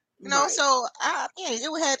 You know, Right. so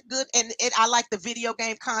it had good, and I like the video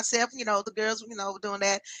game concept. You know, the girls, doing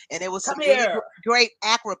that, and it was some Come really here. great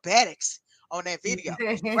acrobatics on that video.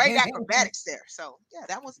 Great acrobatics there. So yeah,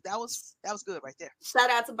 that was good right there.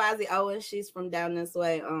 Shout out to Bozzy Owens. She's from down this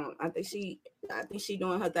way. I think she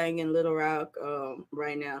doing her thing in Little Rock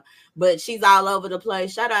right now, but she's all over the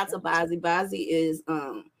place. Shout out to Bozzy. Bozzy is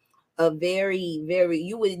a very, very,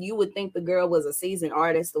 you would think the girl was a seasoned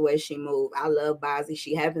artist the way she moved. I love Bozzy.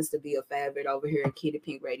 She happens to be a favorite over here at Kitty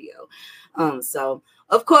Pink Radio. So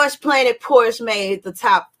of course, Planet Porsche made the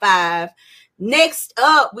top 5. Next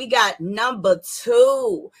up, we got number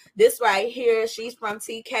 2. This right here, she's from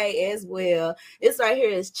TK as well. This right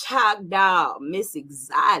here is Chalk Dog, Miss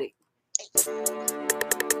Exotic.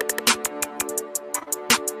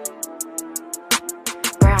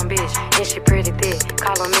 Brown bitch, and she pretty thick.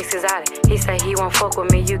 Call him Miss Exotic. He say he won't fuck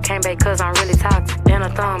with me. You can't bake cause I'm really toxic. And a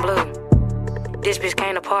thumb blue. This bitch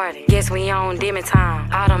came to party. Guess we on demon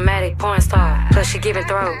time. Automatic porn star. Plus she giving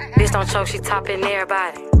throat. Bitch don't choke, she topping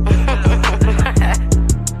everybody.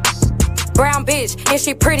 Brown bitch, and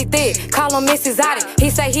she pretty thick. Call him Miss Exotic. He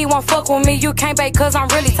say he won't fuck with me. You can't bake cause I'm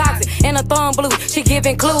really toxic. In a thumb blue, she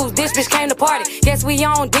giving clues. This bitch came to party. Guess we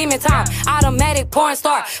on demon time. Automatic porn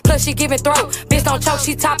star. Plus she giving throat. Bitch don't choke,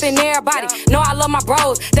 she topping everybody. Know I love my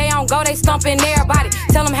bros. They don't go, they stumping everybody.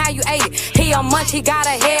 Tell him how you ate it. He a munch, he got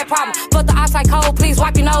a head problem. But the outside cold, please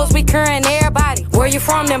wipe your nose. We curing everybody. Where you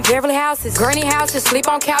from? Them Beverly houses, granny houses, sleep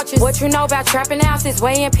on couches. What you know about trapping houses?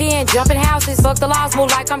 Way in pen, jumping houses. Fuck the laws, move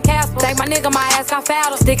like I'm Casper. Take my nigga, my ass got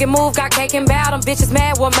fatter. Stick and move, got cake and bow. Them bitches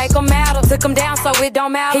mad, what make them matter? Took him down so it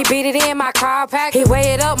don't matter. He beat it in my chiropractor. He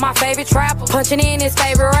weigh it up, my favorite trapper. Punching in his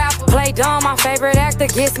favorite rapper. Play dumb, my favorite actor.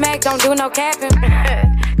 Get smacked, don't do no capping.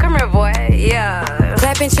 Come here, boy, yeah.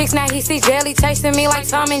 Clapping chicks, now he see jelly. Chasing me like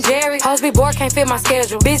Tom and Jerry. Hoes be bored, can't fit my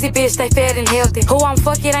schedule. Busy bitch, they fed and healthy. Who I'm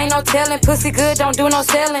fucking, ain't no telling. Pussy good, don't do no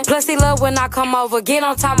selling. Plus he love when I come over. Get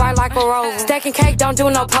on top right like a rover. Stacking cake, don't do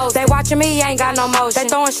no post. They watching me, ain't got no motion. They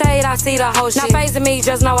throwing shade, I see the whole shit. Not phasing me,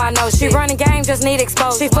 just know I know shit. She running game, just need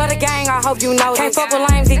exposure. She for the gang, I hope you know. Can't fuck with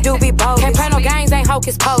lames, he do be bogus. Can't play no games, ain't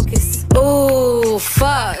hocus pocus. Ooh,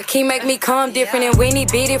 fuck. He make me come different. And when he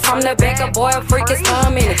beat it from the back, a boy a freak is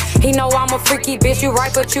coming. He know I'm a freaky bitch, you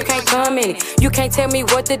right, but you can't come in it. You can't tell me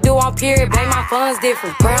what to do on period, babe, my fun's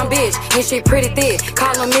different. Brown bitch, and she pretty thick.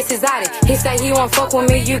 Call him Miss Exotic. He say he won't fuck with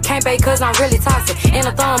me, you can't bake cause I'm really toxic. In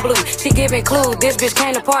a thumb blue, she giving clues. This bitch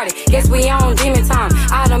came to party. Guess we on demon time.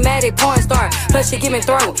 Automatic porn star. Plus she giving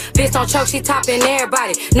throat. Bitch don't choke, she topping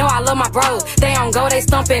everybody. Know I love my bros. They don't go, they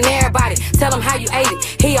stumping everybody. Tell him how you ate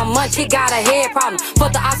it. He a munch, he got a head problem.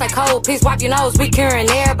 Fuck the outside cold, please wipe your nose. We curing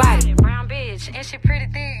everybody. Brown bitch, and she pretty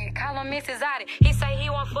thick. Call him Miss Exotic. He say he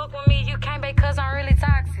won't fuck with me. You can't bake cause I'm really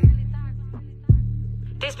toxic.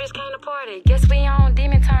 This bitch came to party. Guess we on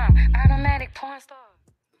demon time. Automatic porn star.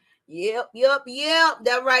 Yep.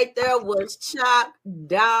 That right there was Chalk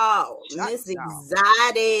Dog, Miss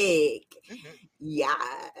Exotic.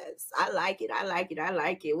 Yes, I like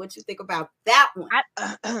it. What you think about that one?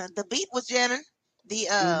 The beat was jamming.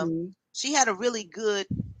 She had a really good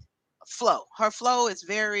flow. Her flow is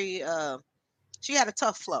very. She had a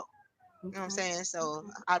tough flow. You know what I'm saying? So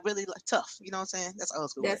I really like tough. You know what I'm saying? That's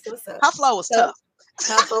old school. That's what's up. Her flow was tough.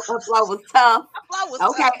 Her flow was tough.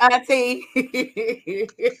 Okay, auntie.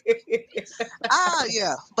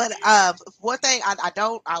 Yeah. But one thing I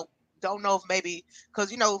don't know if maybe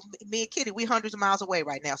because me and Kitty, we hundreds of miles away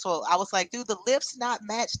right now. So I was like, do the lips not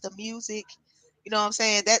match the music? You know what I'm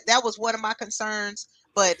saying? That was one of my concerns.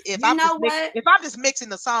 But if I'm just mixing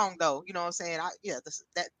the song though, you know what I'm saying?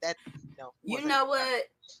 You know what?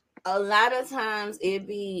 A lot of times it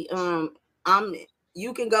be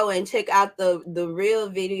you can go and check out the real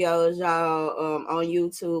videos, y'all, on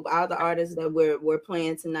YouTube. All the artists that we're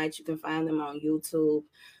playing tonight, you can find them on YouTube.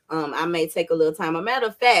 I may take a little time. A matter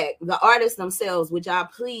of fact, the artists themselves, which I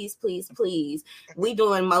please, we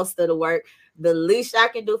doing most of the work. The least I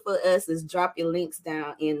can do for us is drop your links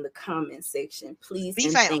down in the comment section, please. Be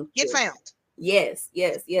found. Get found. Yes.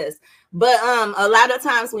 But a lot of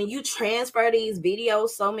times when you transfer these videos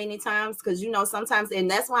so many times, because sometimes,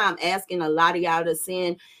 and that's why I'm asking a lot of y'all to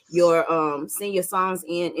send your songs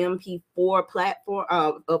in MP4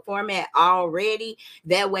 platform format already.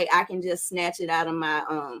 That way I can just snatch it out of my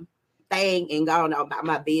thing and go on about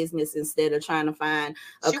my business instead of trying to find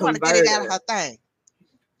a converter. She want to get it out of her thing.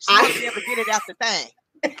 She want to be able to get it out the thing.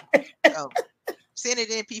 So send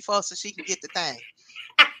it in MP4 so she can get the thing.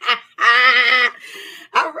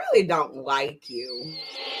 I really don't like you.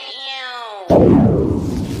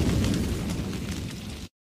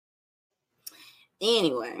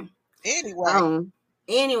 Anyway.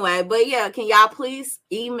 Anyway, but yeah, can y'all please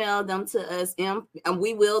email them to us, and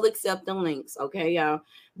we will accept the links, okay, y'all?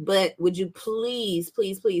 But would you please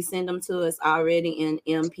send them to us already in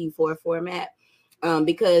MP4 format?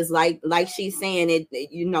 Because like she's saying it,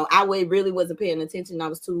 you know, I really wasn't paying attention. I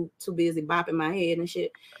was too busy bopping my head and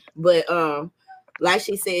shit. But like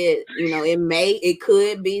she said, you know, it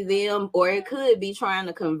could be them, or it could be trying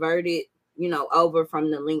to convert it, you know, over from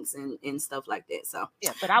the links and stuff like that. So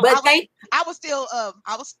yeah, but I was still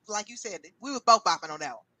I was like you said, we were both bopping on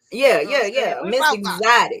that one. Yeah.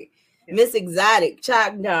 Miss Exotic,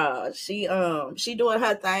 Chalk Dog. She doing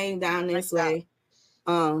her thing down this way.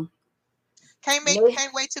 Can't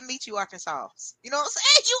wait to meet you, Arkansas. You know what I'm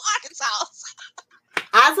saying? You Arkansas.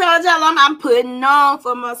 I told y'all I'm putting on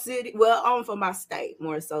for my city, on for my state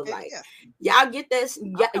more so. Like y'all get this,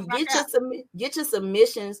 get your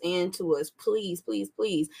submissions into us, please.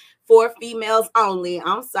 For females only.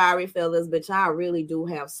 I'm sorry, fellas, but y'all really do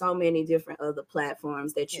have so many different other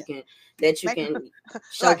platforms that you can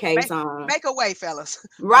showcase on. Make a way, fellas.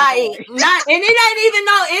 Right.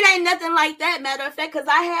 It ain't nothing like that. Matter of fact, because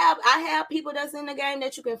I have people that's in the game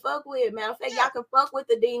that you can fuck with. Matter of fact, y'all can fuck with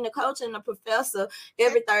the dean, the coach, and the professor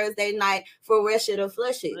every Thursday night for Rush It or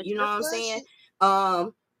Flush It. You know what I'm saying?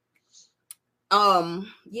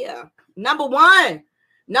 Yeah.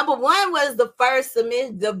 Number one was the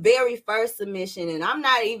very first submission, and I'm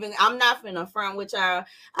not finna front with y'all.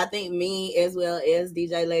 I think me as well as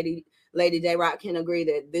DJ Lady J Rock can agree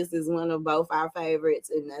that this is one of both our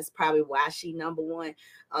favorites, and that's probably why she number one.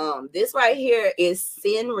 This right here is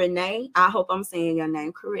Sin Renee. I hope I'm saying your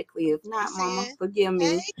name correctly. If not, Mama, forgive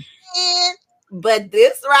me. But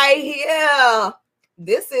this right here,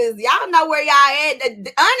 this is, y'all know where y'all at.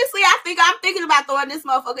 Honestly, I'm thinking about throwing this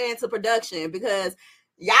motherfucker into production, because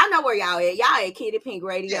y'all know where y'all at. Y'all at Kitty Pink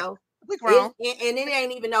Radio. Yeah, we grown. And it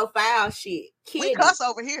ain't even no foul shit. Kitty. We cuss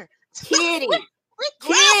over here. Kitty.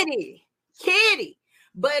 Kitty.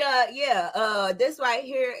 But this right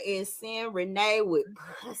here is Sin Renee with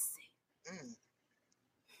Pussy.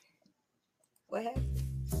 What happened?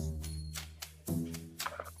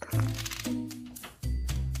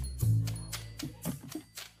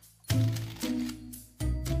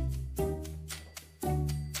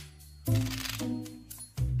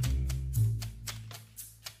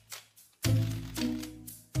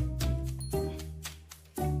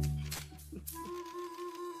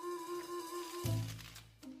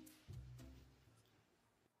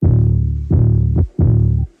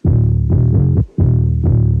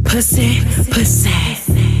 Pussy,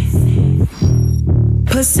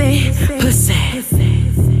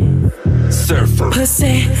 surfer.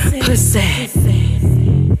 Pussy,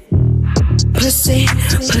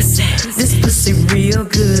 this pussy real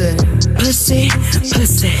good. Pussy,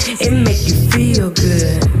 it make you feel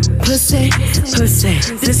good. Pussy,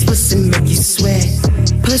 this pussy make you sweat.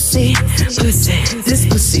 Pussy, this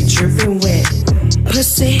pussy dripping wet.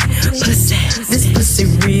 Pussy, this pussy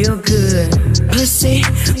real good. Pussy,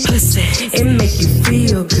 it make you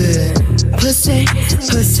feel good. Pussy,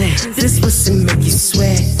 this pussy make you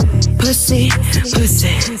sweat. Pussy,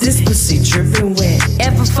 this pussy dripping wet.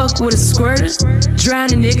 Ever fuck with a squirter?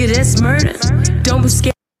 Drown a nigga, that's murder. Don't be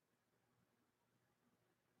scared.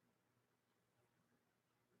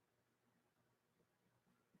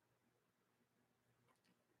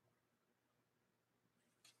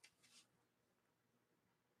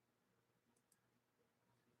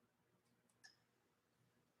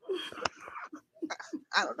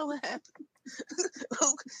 I don't know what happened.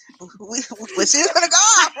 But she's gonna go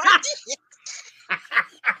off, right?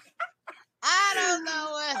 I don't know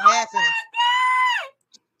what happened.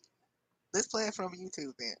 Let's play it from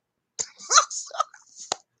YouTube then.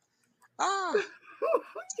 Oh,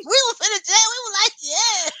 we were finna jam. We were like,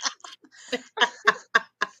 yeah.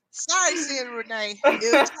 Sorry, Sin Renee.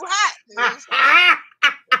 It was too hot.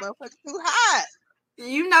 Too hot.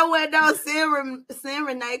 You know what though? Sin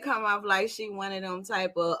Renee come off like she one of them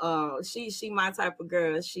type of she my type of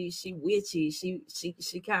girl. She witchy. She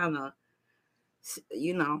kind of,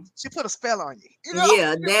 you know. She put a spell on you. You know?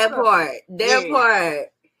 Yeah, that part.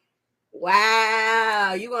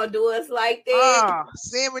 Wow, you gonna do us like that?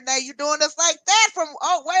 Sin Renee, you doing us like that from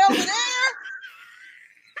way over there?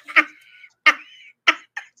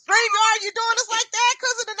 StreamYard, you doing us like that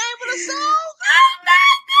because of the name of the song? Oh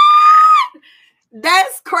my God!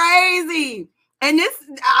 That's crazy. And this,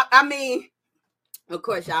 I mean, of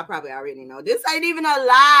course, y'all probably already know. This ain't even a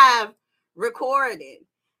live recording.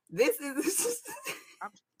 This is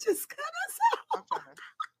just cut us off.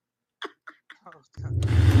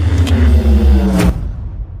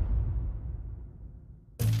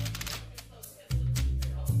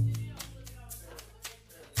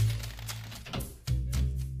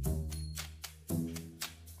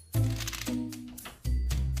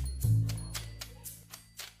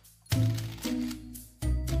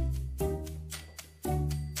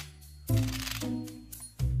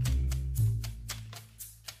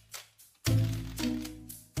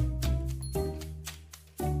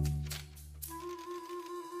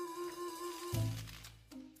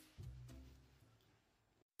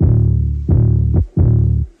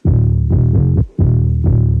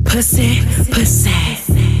 pussy, pussy,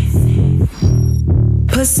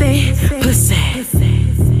 pussy, pussy,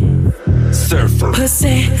 Surfer,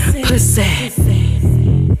 pussy, pussy,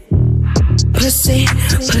 pussy,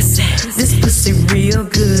 pussy. This pussy real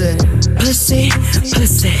good. Pussy,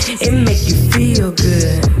 pussy, it make you feel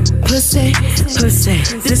good. Pussy, pussy,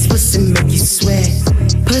 this pussy make you sweat.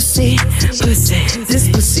 Pussy, pussy, this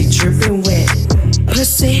pussy dripping wet.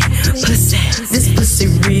 Pussy, pussy, this pussy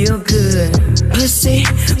real good. Pussy,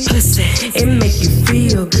 pussy, it make you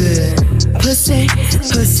feel good. Pussy,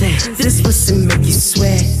 pussy, this pussy make you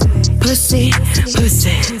sweat. Pussy,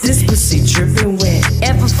 pussy, this pussy dripping wet.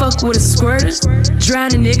 Ever fuck with a squirter?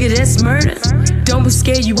 Drown a nigga, that's murder. Don't be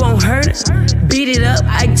scared, you won't hurt it. Beat it up,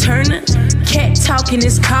 I turn it. Cat talking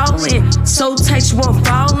is calling. So tight you won't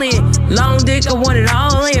fall in. Long dick, I want it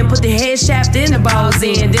all in. Put the head shaft in the balls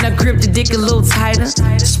in. Then I grip the dick a little tighter.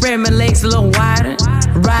 Spread my legs a little wider.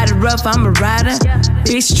 Ride it rough, I'm a rider.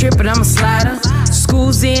 Bitch trippin', I'm a slider.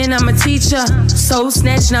 School's in, I'm a teacher. Soul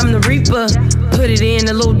snatching, I'm the reaper. Put it in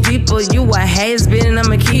a little deeper. You a has-been and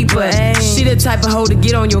I'm a keeper. Ay. She the type of hoe to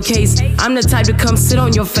get on your case. I'm the type to come sit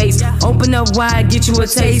on your face. Open up wide, get you a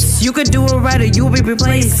taste. You could do it right or you'll be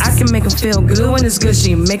replaced. I can make them feel good when it's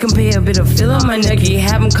gushy. Make them pay a bit of fill on my nookie.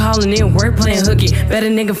 Have them calling in work playing hooky. Bet a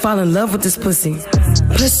nigga fall in love with this pussy.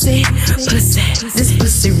 Pussy, pussy, this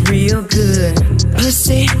pussy real good.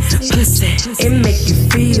 Pussy, pussy, it make you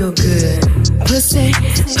feel good. Pussy,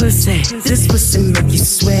 pussy, this pussy make you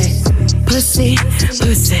sweat. Pussy,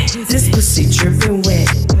 pussy, this pussy dripping wet.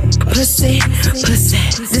 Pussy, pussy,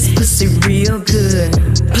 this pussy real good.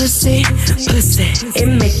 Pussy, pussy, it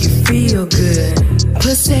make you feel good.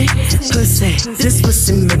 Pussy, pussy, this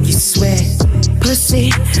pussy make you sweat.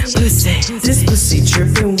 Pussy, pussy, this pussy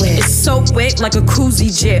dripping wet. It's so wet like a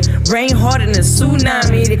koozie jet. Rain harder than a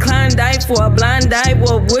tsunami. Decline dive for a blind eye.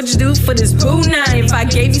 What would you do for this poo nine? If I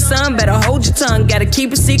gave you some, better hold your tongue. Gotta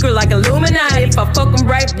keep a secret like Illuminati. If I fuck 'em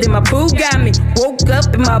right, then my boo got me. Woke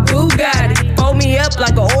up in my Bugatti. Fold me up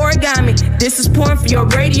like an origami. This is porn for your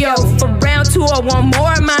radio. For round 2, I want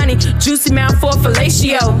more money. Juicy mouth for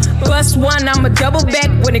fellatio. Bust one, I'm a double back.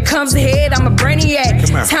 When it comes to head, I'm a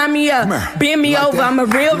brainiac. Tie me up, bend me over. I'm a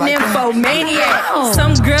real nymphomaniac.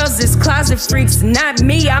 Some girls is closet freaks, not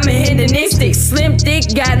me. I'm a hedonistic. Slim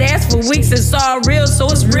thick, got ass for weeks. It's all real, so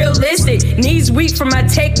it's realistic. Knees weak from my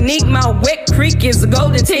technique. My wet creek is a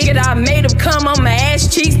golden ticket. I made them come on my ass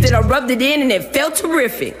cheeks. Then I rubbed it in and it felt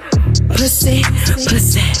terrific. Pussy,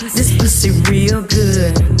 pussy, this pussy real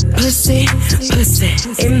good. Pussy, pussy,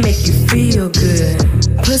 it make you feel good.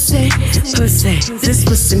 Pussy, pussy, this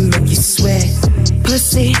pussy make you sweat.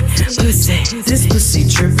 Pussy, pussy, this pussy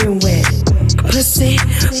dripping wet. Pussy,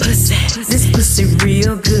 pussy, this pussy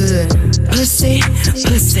real good. Pussy,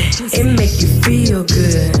 pussy, it make you feel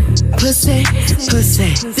good. Pussy,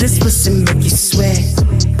 pussy, this pussy make you sweat.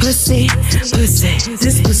 Pussy, pussy,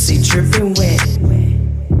 this pussy dripping wet.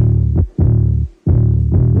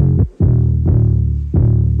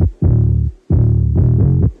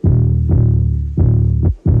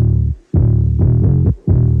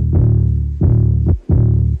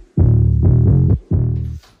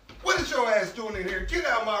 Get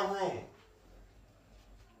out of my room.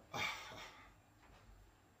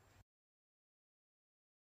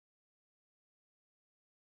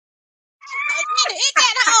 Hit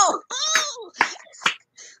that hole.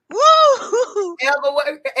 Woo!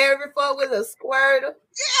 Ever fuck with a squirter?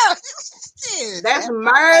 Yeah. Shit, that's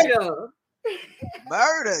murder.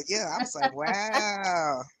 Murder. Yeah, I was like,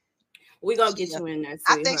 wow. We're gonna get you in there.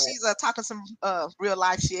 I think she's talking some real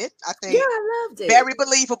life shit. I think. Yeah, I loved it. Very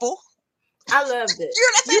believable. I loved it.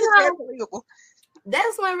 Very believable.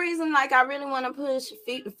 That's one reason, like, I really want to push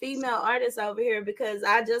female artists over here, because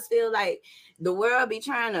I just feel like the world be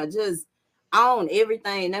trying to just own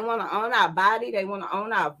everything. They want to own our body. They want to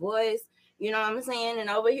own our voice. You know what I'm saying? And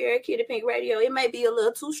over here at Kitty Pink Radio, it may be a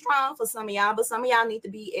little too strong for some of y'all, but some of y'all need to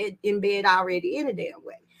be in bed already in a damn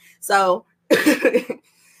way. So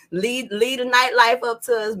lead a nightlife up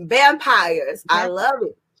to us vampires. I love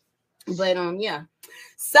it. But yeah.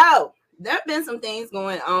 So there have been some things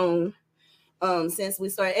going on since we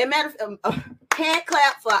started. And matter of hand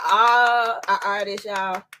clap for all our artists,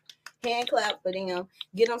 y'all. Hand clap for them.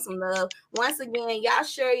 Get them some love. Once again, y'all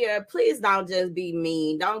share your. Please don't just be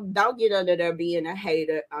mean. Don't get under there being a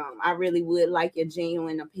hater. I really would like your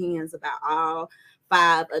genuine opinions about all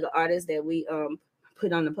 5 of the artists that we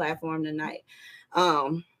put on the platform tonight.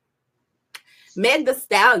 Meg Thee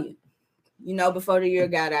Stallion. You know, before the year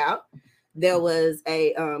got out, there was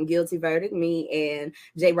a guilty verdict. Me and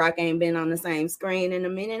J Rock ain't been on the same screen in a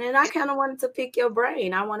minute, and I kind of wanted to pick your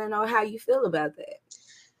brain. I want to know how you feel about that.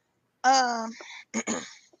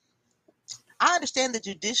 I understand the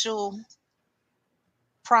judicial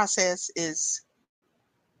process is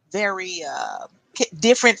very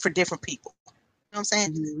different for different people. You know what I'm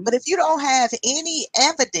saying? Mm-hmm. But if you don't have any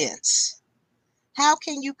evidence, how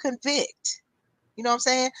can you convict? You know what I'm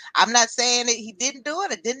saying? I'm not saying that he didn't do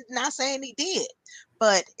it. Not saying he did.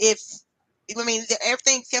 But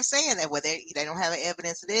everything kept saying that, well, they don't have any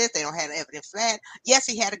evidence of this, they don't have any evidence of that. Yes,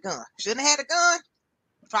 he had a gun. Shouldn't have had a gun.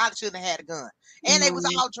 Probably shouldn't have had a gun. And they was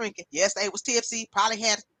all drinking. Yes, they was tipsy. Probably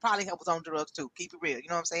was on drugs too. Keep it real. You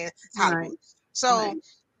know what I'm saying? It's Hollywood. Right. So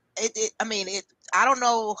I don't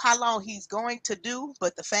know how long he's going to do,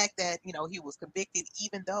 but the fact that he was convicted,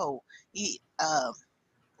 even though he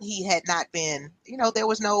had not been, there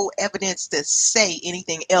was no evidence to say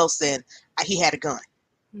anything else than he had a gun.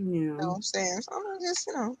 Yeah. You know what I'm saying? So just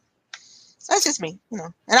that's just me,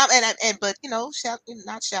 And but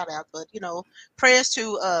not shout out, but prayers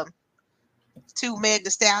to Meg Thee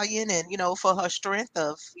Stallion and for her strength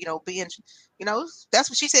of being, that's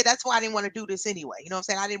what she said. That's why I didn't want to do this anyway. You know what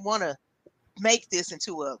I'm saying? I didn't want to make this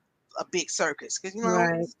into a big circus because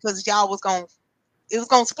because y'all was gonna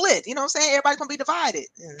split. You know what I'm saying? Everybody's gonna be divided.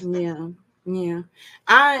 Yeah.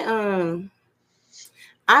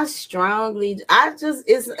 It's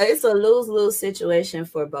a lose-lose situation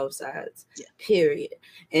for both sides. Yeah. Period.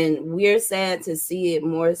 And we're sad to see it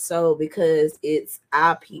more so because it's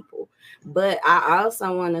our people. But I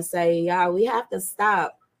also want to say, y'all, we have to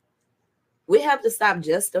stop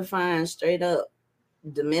justifying straight up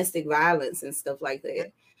domestic violence and stuff like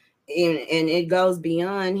that. And it goes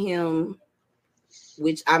beyond him,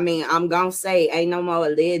 which I'm gonna say ain't no more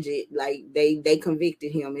alleged. Like they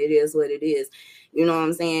convicted him. It is what it is. You know what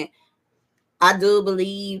I'm saying? I do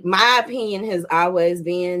believe, my opinion has always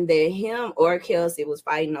been that him or Kelsey was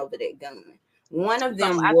fighting over that gun. One of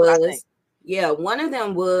them was,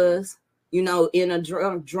 in a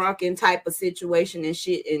drunken type of situation and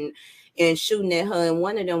shit and shooting at her. And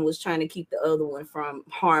one of them was trying to keep the other one from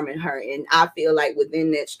harming her. And I feel like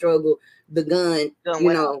within that struggle, the gun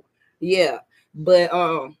went off. Yeah. But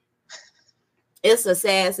it's a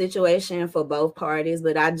sad situation for both parties.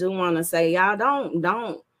 But I do want to say, y'all don't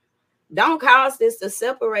cause this to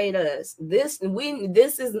separate us. This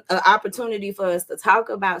is an opportunity for us to talk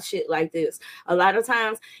about shit like this. A lot of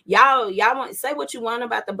times, y'all want say what you want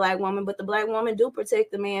about the black woman, but the black woman do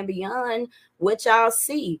protect the man beyond what y'all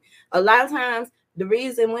see. A lot of times, the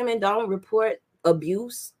reason women don't report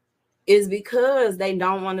abuse is because they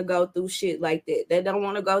don't want to go through shit like that. They don't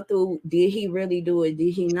want to go through, did he really do it?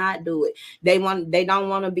 Did he not do it? They don't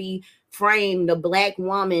want to be framed a black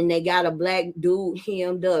woman. They got a black dude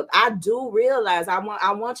hemmed up. I do realize, I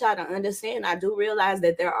want y'all to understand, I do realize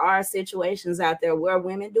that there are situations out there where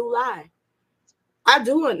women do lie. I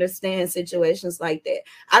do understand situations like that.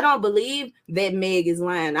 I don't believe that Meg is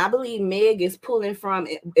lying. I believe Meg is pulling from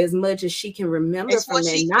as much as she can remember from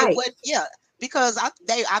that night. Because I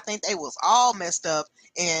think they was all messed up,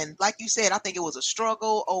 and like you said, I think it was a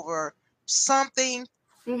struggle over something,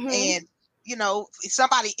 and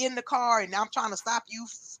somebody in the car, and I'm trying to stop you,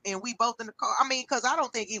 and we both in the car. I mean, because I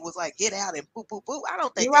don't think it was like get out and boop boop boop. I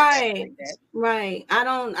don't think right.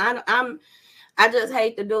 I just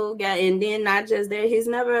hate the dude guy, and then not just that, he's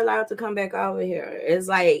never allowed to come back over here. It's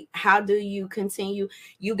like, how do you continue?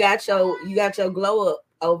 You got your glow up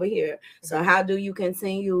over here. So how do you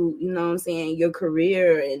continue, you know what I'm saying, your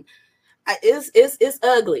career? And it's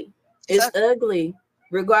ugly. It's ugly,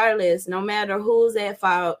 regardless, no matter who's at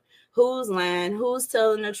fault, who's lying, who's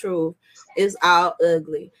telling the truth, it's all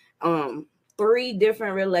ugly. 3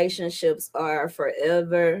 different relationships are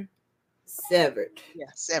forever severed. Yeah,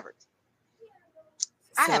 severed.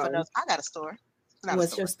 I got a story.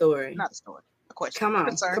 What's your story? Not a story. A question. Come on.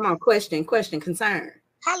 Concern. Come on. Question. Concern.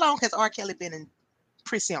 How long has R. Kelly been in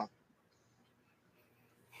prison?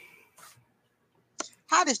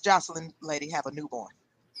 How does Jocelyn lady have a newborn?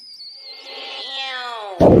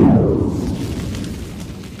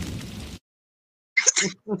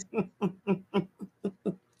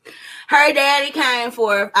 Her daddy came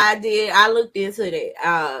forth. I looked into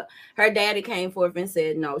that. Her daddy came forth and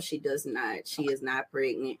said, no, she does not. She is not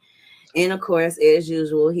pregnant. And of course, as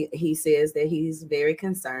usual, he says that he's very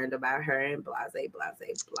concerned about her and blah, blah.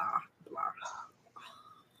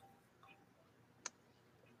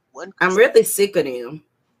 I'm really sick of them.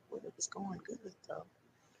 It's going good though.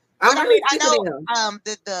 I know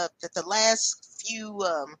the last few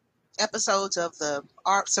episodes of the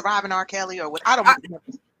Surviving R. Kelly, or what, I don't remember.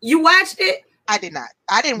 You watched it? I did not.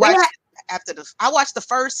 I didn't watch it after I watched the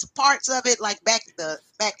first parts of it, like back a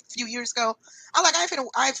few years ago. I'm like, I ain't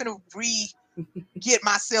finna get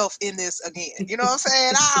myself in this again. You know what I'm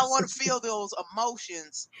saying? I want to feel those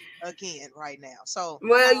emotions again right now. So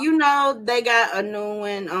well, you know, they got a new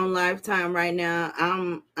one on Lifetime right now.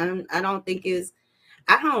 I don't think it's.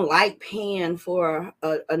 I don't like paying for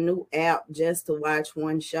a new app just to watch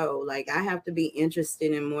one show. Like I have to be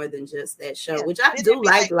interested in more than just that show, which I do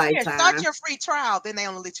like Lifetime. Start your free trial, then they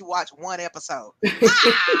only let you watch one episode. You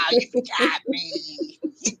got me.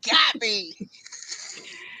 You got me.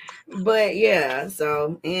 But yeah,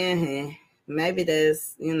 so maybe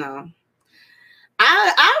there's, you know,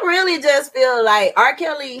 I really just feel like R.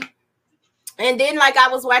 Kelly. And then like I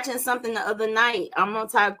was watching something the other night. I'm gonna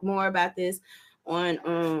talk more about this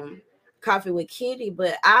on Coffee with Kitty,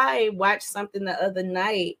 but I watched something the other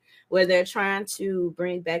night where they're trying to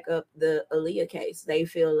bring back up the Aaliyah case. They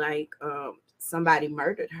feel like somebody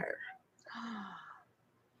murdered her.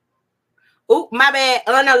 Oh, my bad,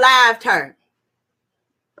 unalived her.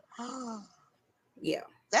 Yeah,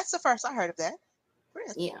 that's the first I heard of that.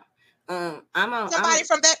 Really? Yeah. Somebody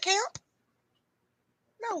from that camp?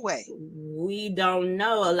 No way. We don't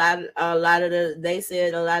know. They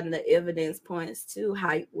said a lot of the evidence points to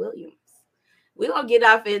Hype Williams. We're gonna get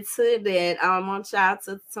off into that. I want y'all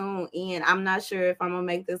to tune in. I'm not sure if I'm gonna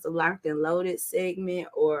make this a locked and loaded segment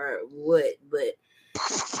or what, but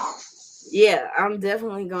yeah, I'm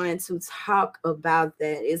definitely going to talk about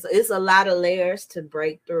that. It's a lot of layers to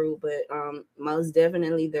break through, but most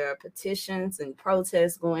definitely there are petitions and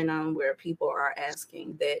protests going on where people are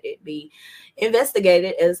asking that it be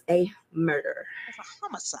investigated as a murder. As a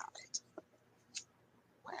homicide.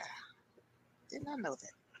 Wow. Did not know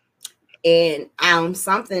that. And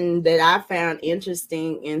something that I found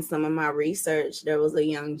interesting in some of my research, there was a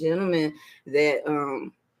young gentleman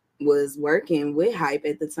that was working with Hype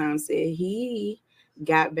at the time, said he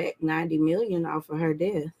got back 90 million off of her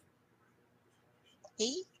death.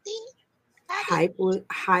 Hype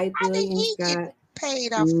Williams got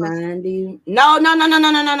paid off 90.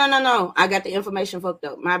 No. I got the information fucked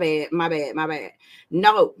up. My bad.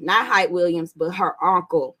 No, not Hype Williams, but her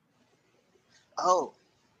uncle. Oh,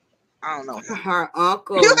 I don't know him. Her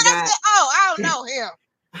uncle I don't know him.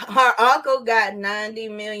 Her uncle got 90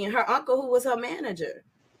 million. Her uncle, who was her manager,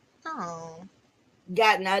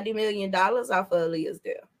 got $90 million off of Aaliyah's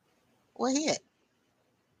death. What he had?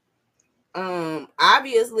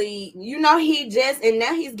 Obviously, you know, and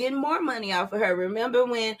now he's getting more money off of her. Remember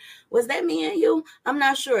when, was that me and you? I'm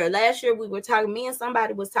not sure. Last year we were talking, me and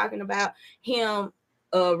somebody was talking about him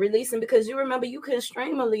releasing, because you remember you couldn't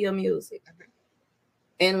stream Aaliyah music.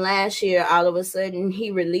 And last year, all of a sudden,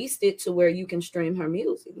 he released it to where you can stream her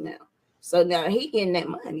music now. So now he getting that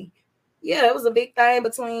money. Yeah, it was a big thing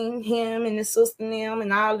between him and his sister and them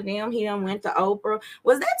and all of them. He done went to Oprah.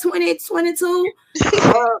 Was that 2022?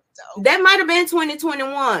 That might have been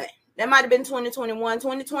 2021. That might have been 2021,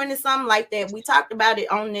 2020, something like that. We talked about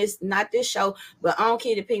it on this, not this show, but on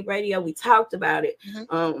Kitty Pink Radio. We talked about it.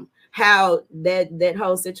 How that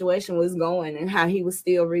whole situation was going and how he was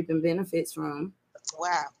still reaping benefits from.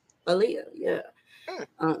 Wow. Aaliyah, yeah.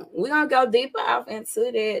 We're gonna go deeper off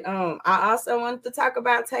into that. I also wanted to talk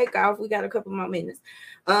about Takeoff. We got a couple more minutes.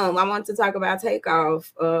 I wanted to talk about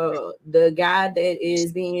Takeoff. The guy that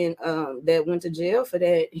is being that went to jail for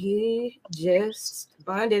that, he just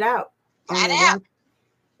bonded out. $1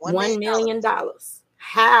 million.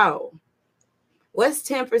 How? What's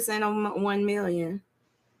 10% of 1 million?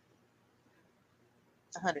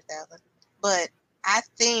 100,000. But I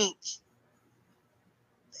think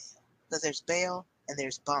because there's bail and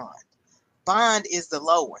there's bond. Bond is the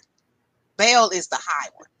low one. Bail is the high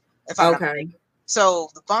one. Okay. So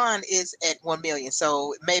the bond is at 1 million.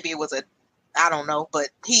 So maybe it was I don't know, but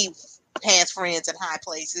he has friends in high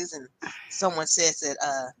places, and someone says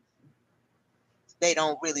that they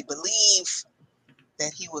don't really believe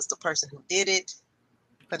that he was the person who did it.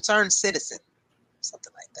 Concerned citizen,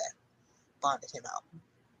 something like that, bonded him out.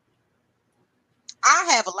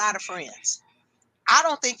 I have a lot of friends. I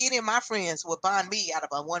don't think any of my friends would bond me out of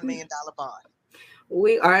a $1 million bond.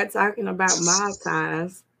 We are talking about mob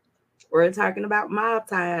ties. We're talking about mob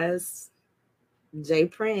ties. Jay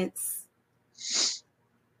Prince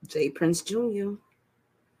Jr.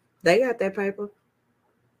 They got that paper.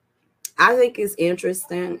 I think it's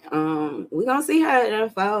interesting. We're gonna see how it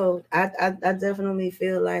unfolds. I definitely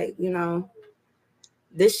feel like, you know,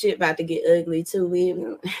 this shit about to get ugly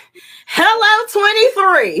too. Hello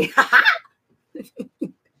 23.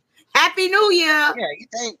 Happy New Year. Yeah, you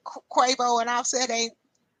think Quavo and Offset ain't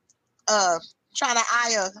trying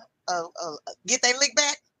to get their lick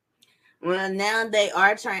back? Well, now they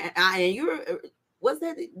are trying. And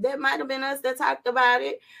that might have been us that talked about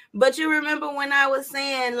it. But you remember when I was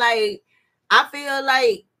saying, like, I feel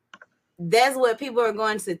like that's what people are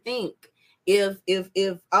going to think.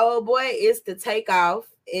 If old boy is to take off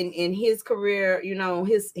in his career, you know,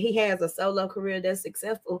 he has a solo career that's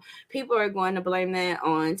successful, people are going to blame that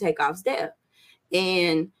on Takeoff's death.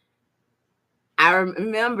 And I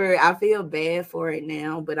remember, I feel bad for it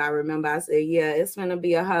now, but I remember I said, yeah, it's gonna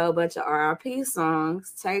be a whole bunch of RIP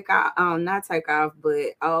songs. Not Takeoff, but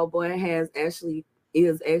old boy is actually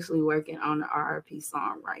working on the RIP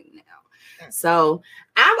song right now. So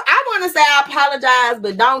I want to say I apologize,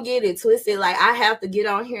 but don't get it twisted. Like, I have to get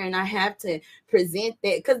on here and I have to present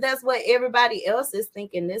that, because that's what everybody else is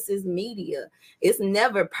thinking. This is media. It's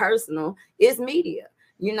never personal. It's media.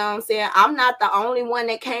 You know what I'm saying? I'm not the only one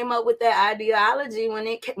that came up with that ideology when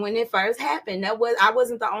it first happened. I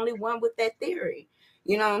wasn't the only one with that theory.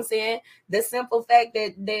 You know what I'm saying? The simple fact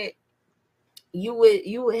that you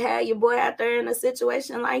would have your boy out there in a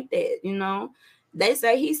situation like that, you know. They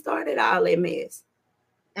say he started all that mess.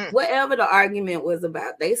 Whatever the argument was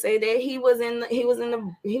about, they say that he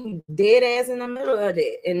dead ass in the middle of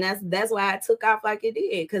it, and that's why it took off like it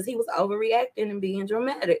did, because he was overreacting and being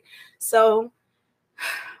dramatic. So,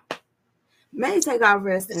 may Takeoff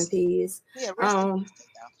rest in peace. Yeah,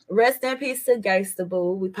 rest in peace to Gangsta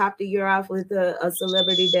Boo. We popped the year off with a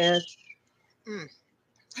celebrity death. You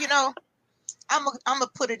know, I'm gonna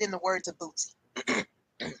put it in the words of Bootsy.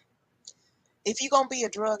 If you're gonna be a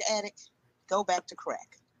drug addict, go back to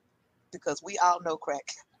crack, because we all know crack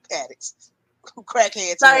addicts,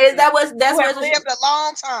 crackheads. So that's what lived a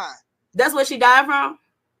long time. That's what she died from?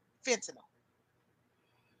 Fentanyl.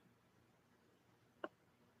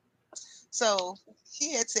 So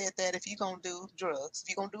he had said that if you're gonna do drugs, if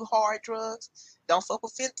you're gonna do hard drugs, don't fuck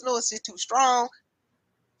with fentanyl. It's too strong.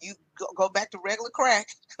 You go back to regular crack,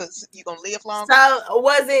 because you're gonna live longer. So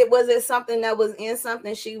was it something that was in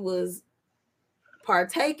something she was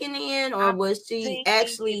partaking in, or was she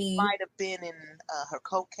actually? It might have been in her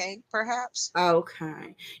cocaine, perhaps.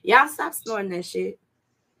 Okay, y'all stop snorting that shit.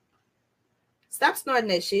 Stop snorting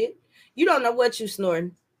that shit. You don't know what you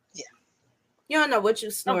snorting. Yeah, you don't know what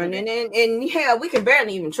you snorting, and yeah, we can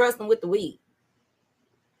barely even trust them with the weed.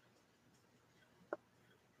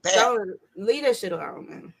 Don't leave that shit alone,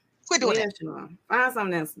 man. Quit doing that. Find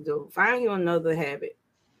something else to do. Find you another habit.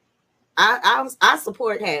 I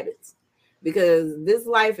support habits, because this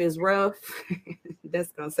life is rough.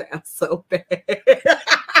 That's gonna sound so bad.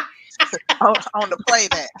 on the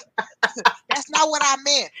playback. That's not what I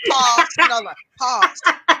meant. Pause.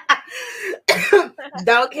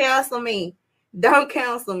 Don't cancel me. Don't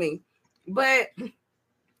cancel me. But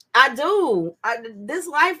I do. This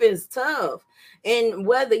life is tough. And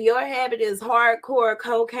whether your habit is hardcore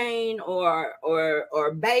cocaine or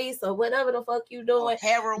base or whatever the fuck you doing, or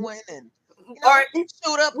heroin and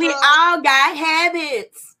shoot up, we all got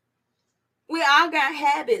habits. We all got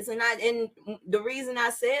habits, and the reason I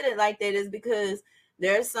said it like that is because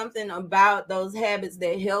there's something about those habits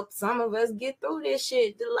that help some of us get through this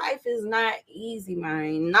shit. The life is not easy,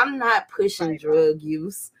 man. I'm not pushing drug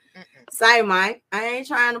use. Say, Mike, I ain't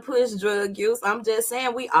trying to push drug use. I'm just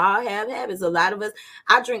saying we all have habits. A lot of us,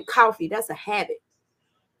 I drink coffee. That's a habit,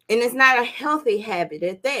 and it's not a healthy habit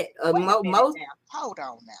at that. Hold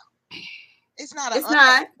on now. It's not.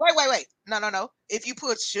 Wait. No. If you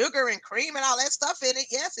put sugar and cream and all that stuff in it,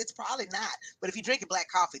 yes, it's probably not. But if you drink black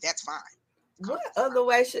coffee, that's fine. What other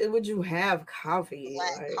way would you have coffee?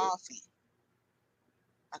 Black coffee.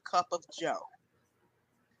 A cup of Joe.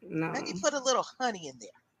 No. Maybe put a little honey in there.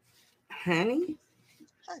 Honey?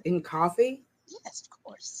 In coffee? Yes, of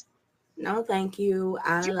course. No, thank you.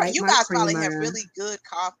 You guys probably have really good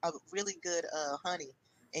honey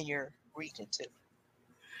in your region too.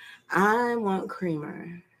 I want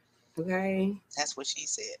creamer. Okay. That's what she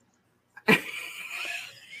said.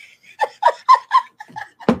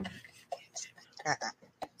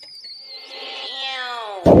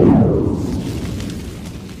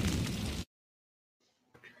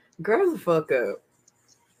 Girl, the fuck up.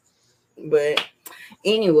 But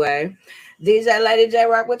anyway, DJ Lady J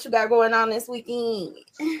Rock, what you got going on this weekend?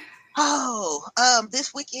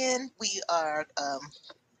 This weekend we are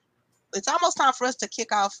it's almost time for us to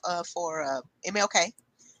kick off for MLK.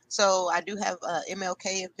 So I do have a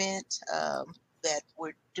MLK event that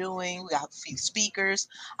we're doing. We got a few speakers.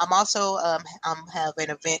 I'm also have an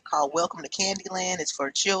event called Welcome to Candyland. It's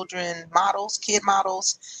for children models, kid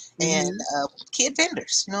models, and kid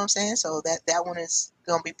vendors. You know what I'm saying? So that one is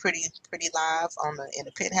gonna be pretty live in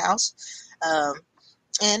the penthouse.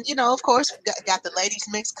 And of course, got the ladies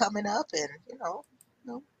mix coming up, and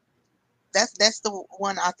that's the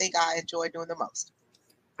one I think I enjoy doing the most.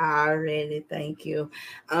 Already, thank you.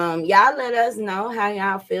 Y'all let us know how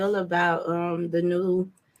y'all feel about the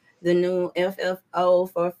new FFO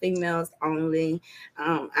for females only.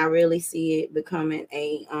 I really see it becoming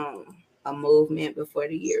a movement before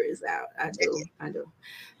the year is out. I do.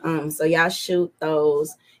 So y'all shoot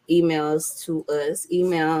those emails to us.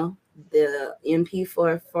 Email the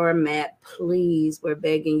MP4 format, please. We're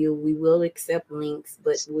begging you. We will accept links,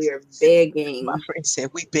 but we're begging. My friend said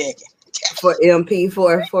we begging for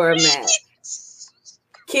MP4 format.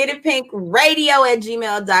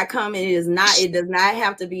 kittypinkradio@gmail.com. It does not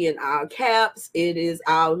have to be in all caps. It is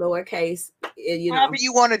all lowercase. However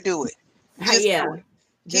you want to do it.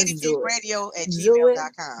 Just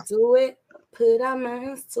kittypinkradio@gmail.com. Do it. Put our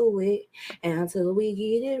minds to it until we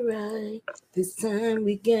get it right. This time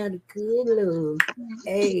we got a good look.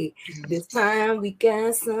 Hey, this time we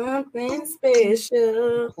got something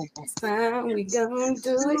special. This time we gonna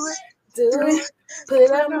do it.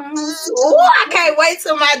 Put our minds to it. Oh, I can't wait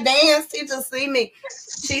till my dance teacher see me.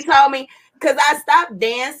 She told me, because I stopped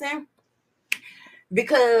dancing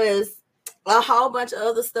because a whole bunch of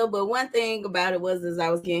other stuff. But one thing about it was I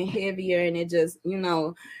was getting heavier, and it just,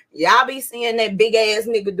 y'all be seeing that big ass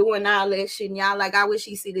nigga doing all that shit, and y'all like, I wish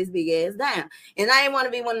he see this big ass down. And I didn't want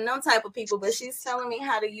to be one of them type of people, but she's telling me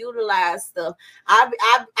how to utilize stuff. I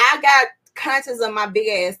got conscious of my big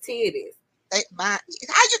ass titties. How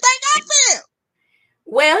you think I feel?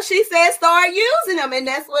 Well, she said start using them, and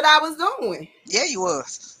that's what I was doing. Yeah, you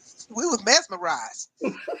was. We was mesmerized.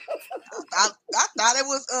 I thought it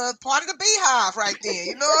was part of the beehive right there.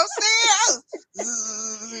 You know what I'm saying?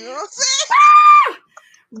 You know what I'm saying?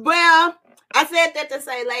 Well, I said that to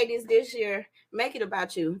say, ladies, this year, make it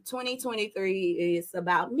about you. 2023 is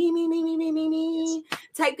about me.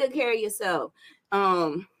 Take good care of yourself.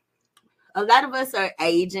 A lot of us are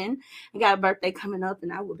aging. I got a birthday coming up,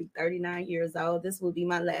 and I will be 39 years old. This will be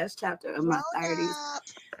my last chapter of my 30s.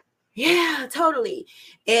 Yeah, totally.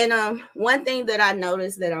 And one thing that I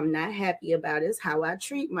noticed that I'm not happy about is how I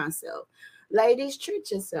treat myself. Ladies, treat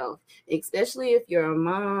yourself, especially if you're a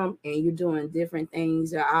mom and you're doing different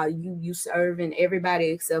things. You serving everybody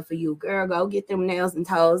except for you. Girl, go get them nails and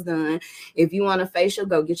toes done. If you want a facial,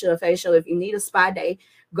 go get you a facial. If you need a spa day,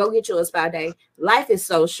 go get you a spa day. Life is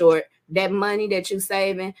so short. That money that you're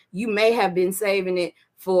saving, you may have been saving it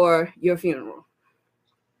for your funeral.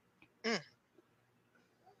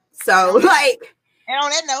 So, like, and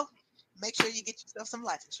on that note, make sure you get yourself some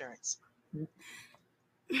life insurance.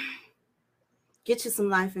 Get you some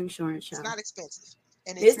life insurance, y'all. It's not expensive.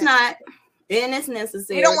 And it's not. And it's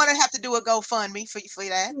necessary. You don't want to have to do a GoFundMe for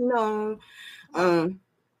that. No.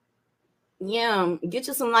 Yeah, get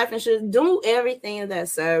you some life insurance. Do everything that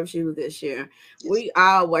serves you this year. Yes. We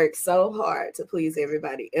all work so hard to please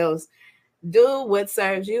everybody else. Do what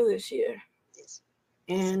serves you this year. Yes.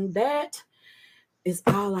 And that is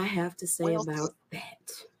all I have to say about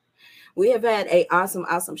that. We have had an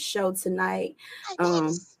awesome show tonight.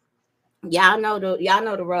 Y'all know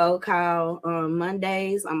the roll call.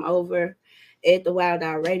 Mondays, I'm over at the Wild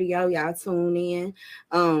Out Radio. Y'all tune in.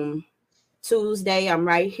 Tuesday, I'm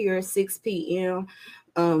right here at 6 p.m.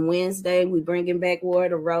 Wednesday, we bringing back War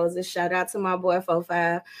of the Roses. Shout out to my boy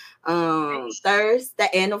 45. Thursday,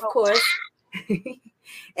 and of course,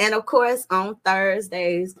 on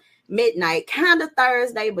Thursdays, midnight, kind of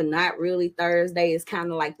Thursday, but not really Thursday. It's kind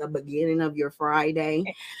of like the beginning of your Friday.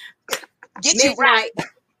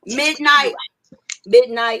 Midnight.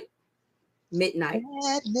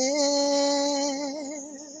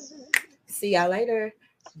 See y'all later.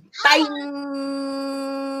 Bye.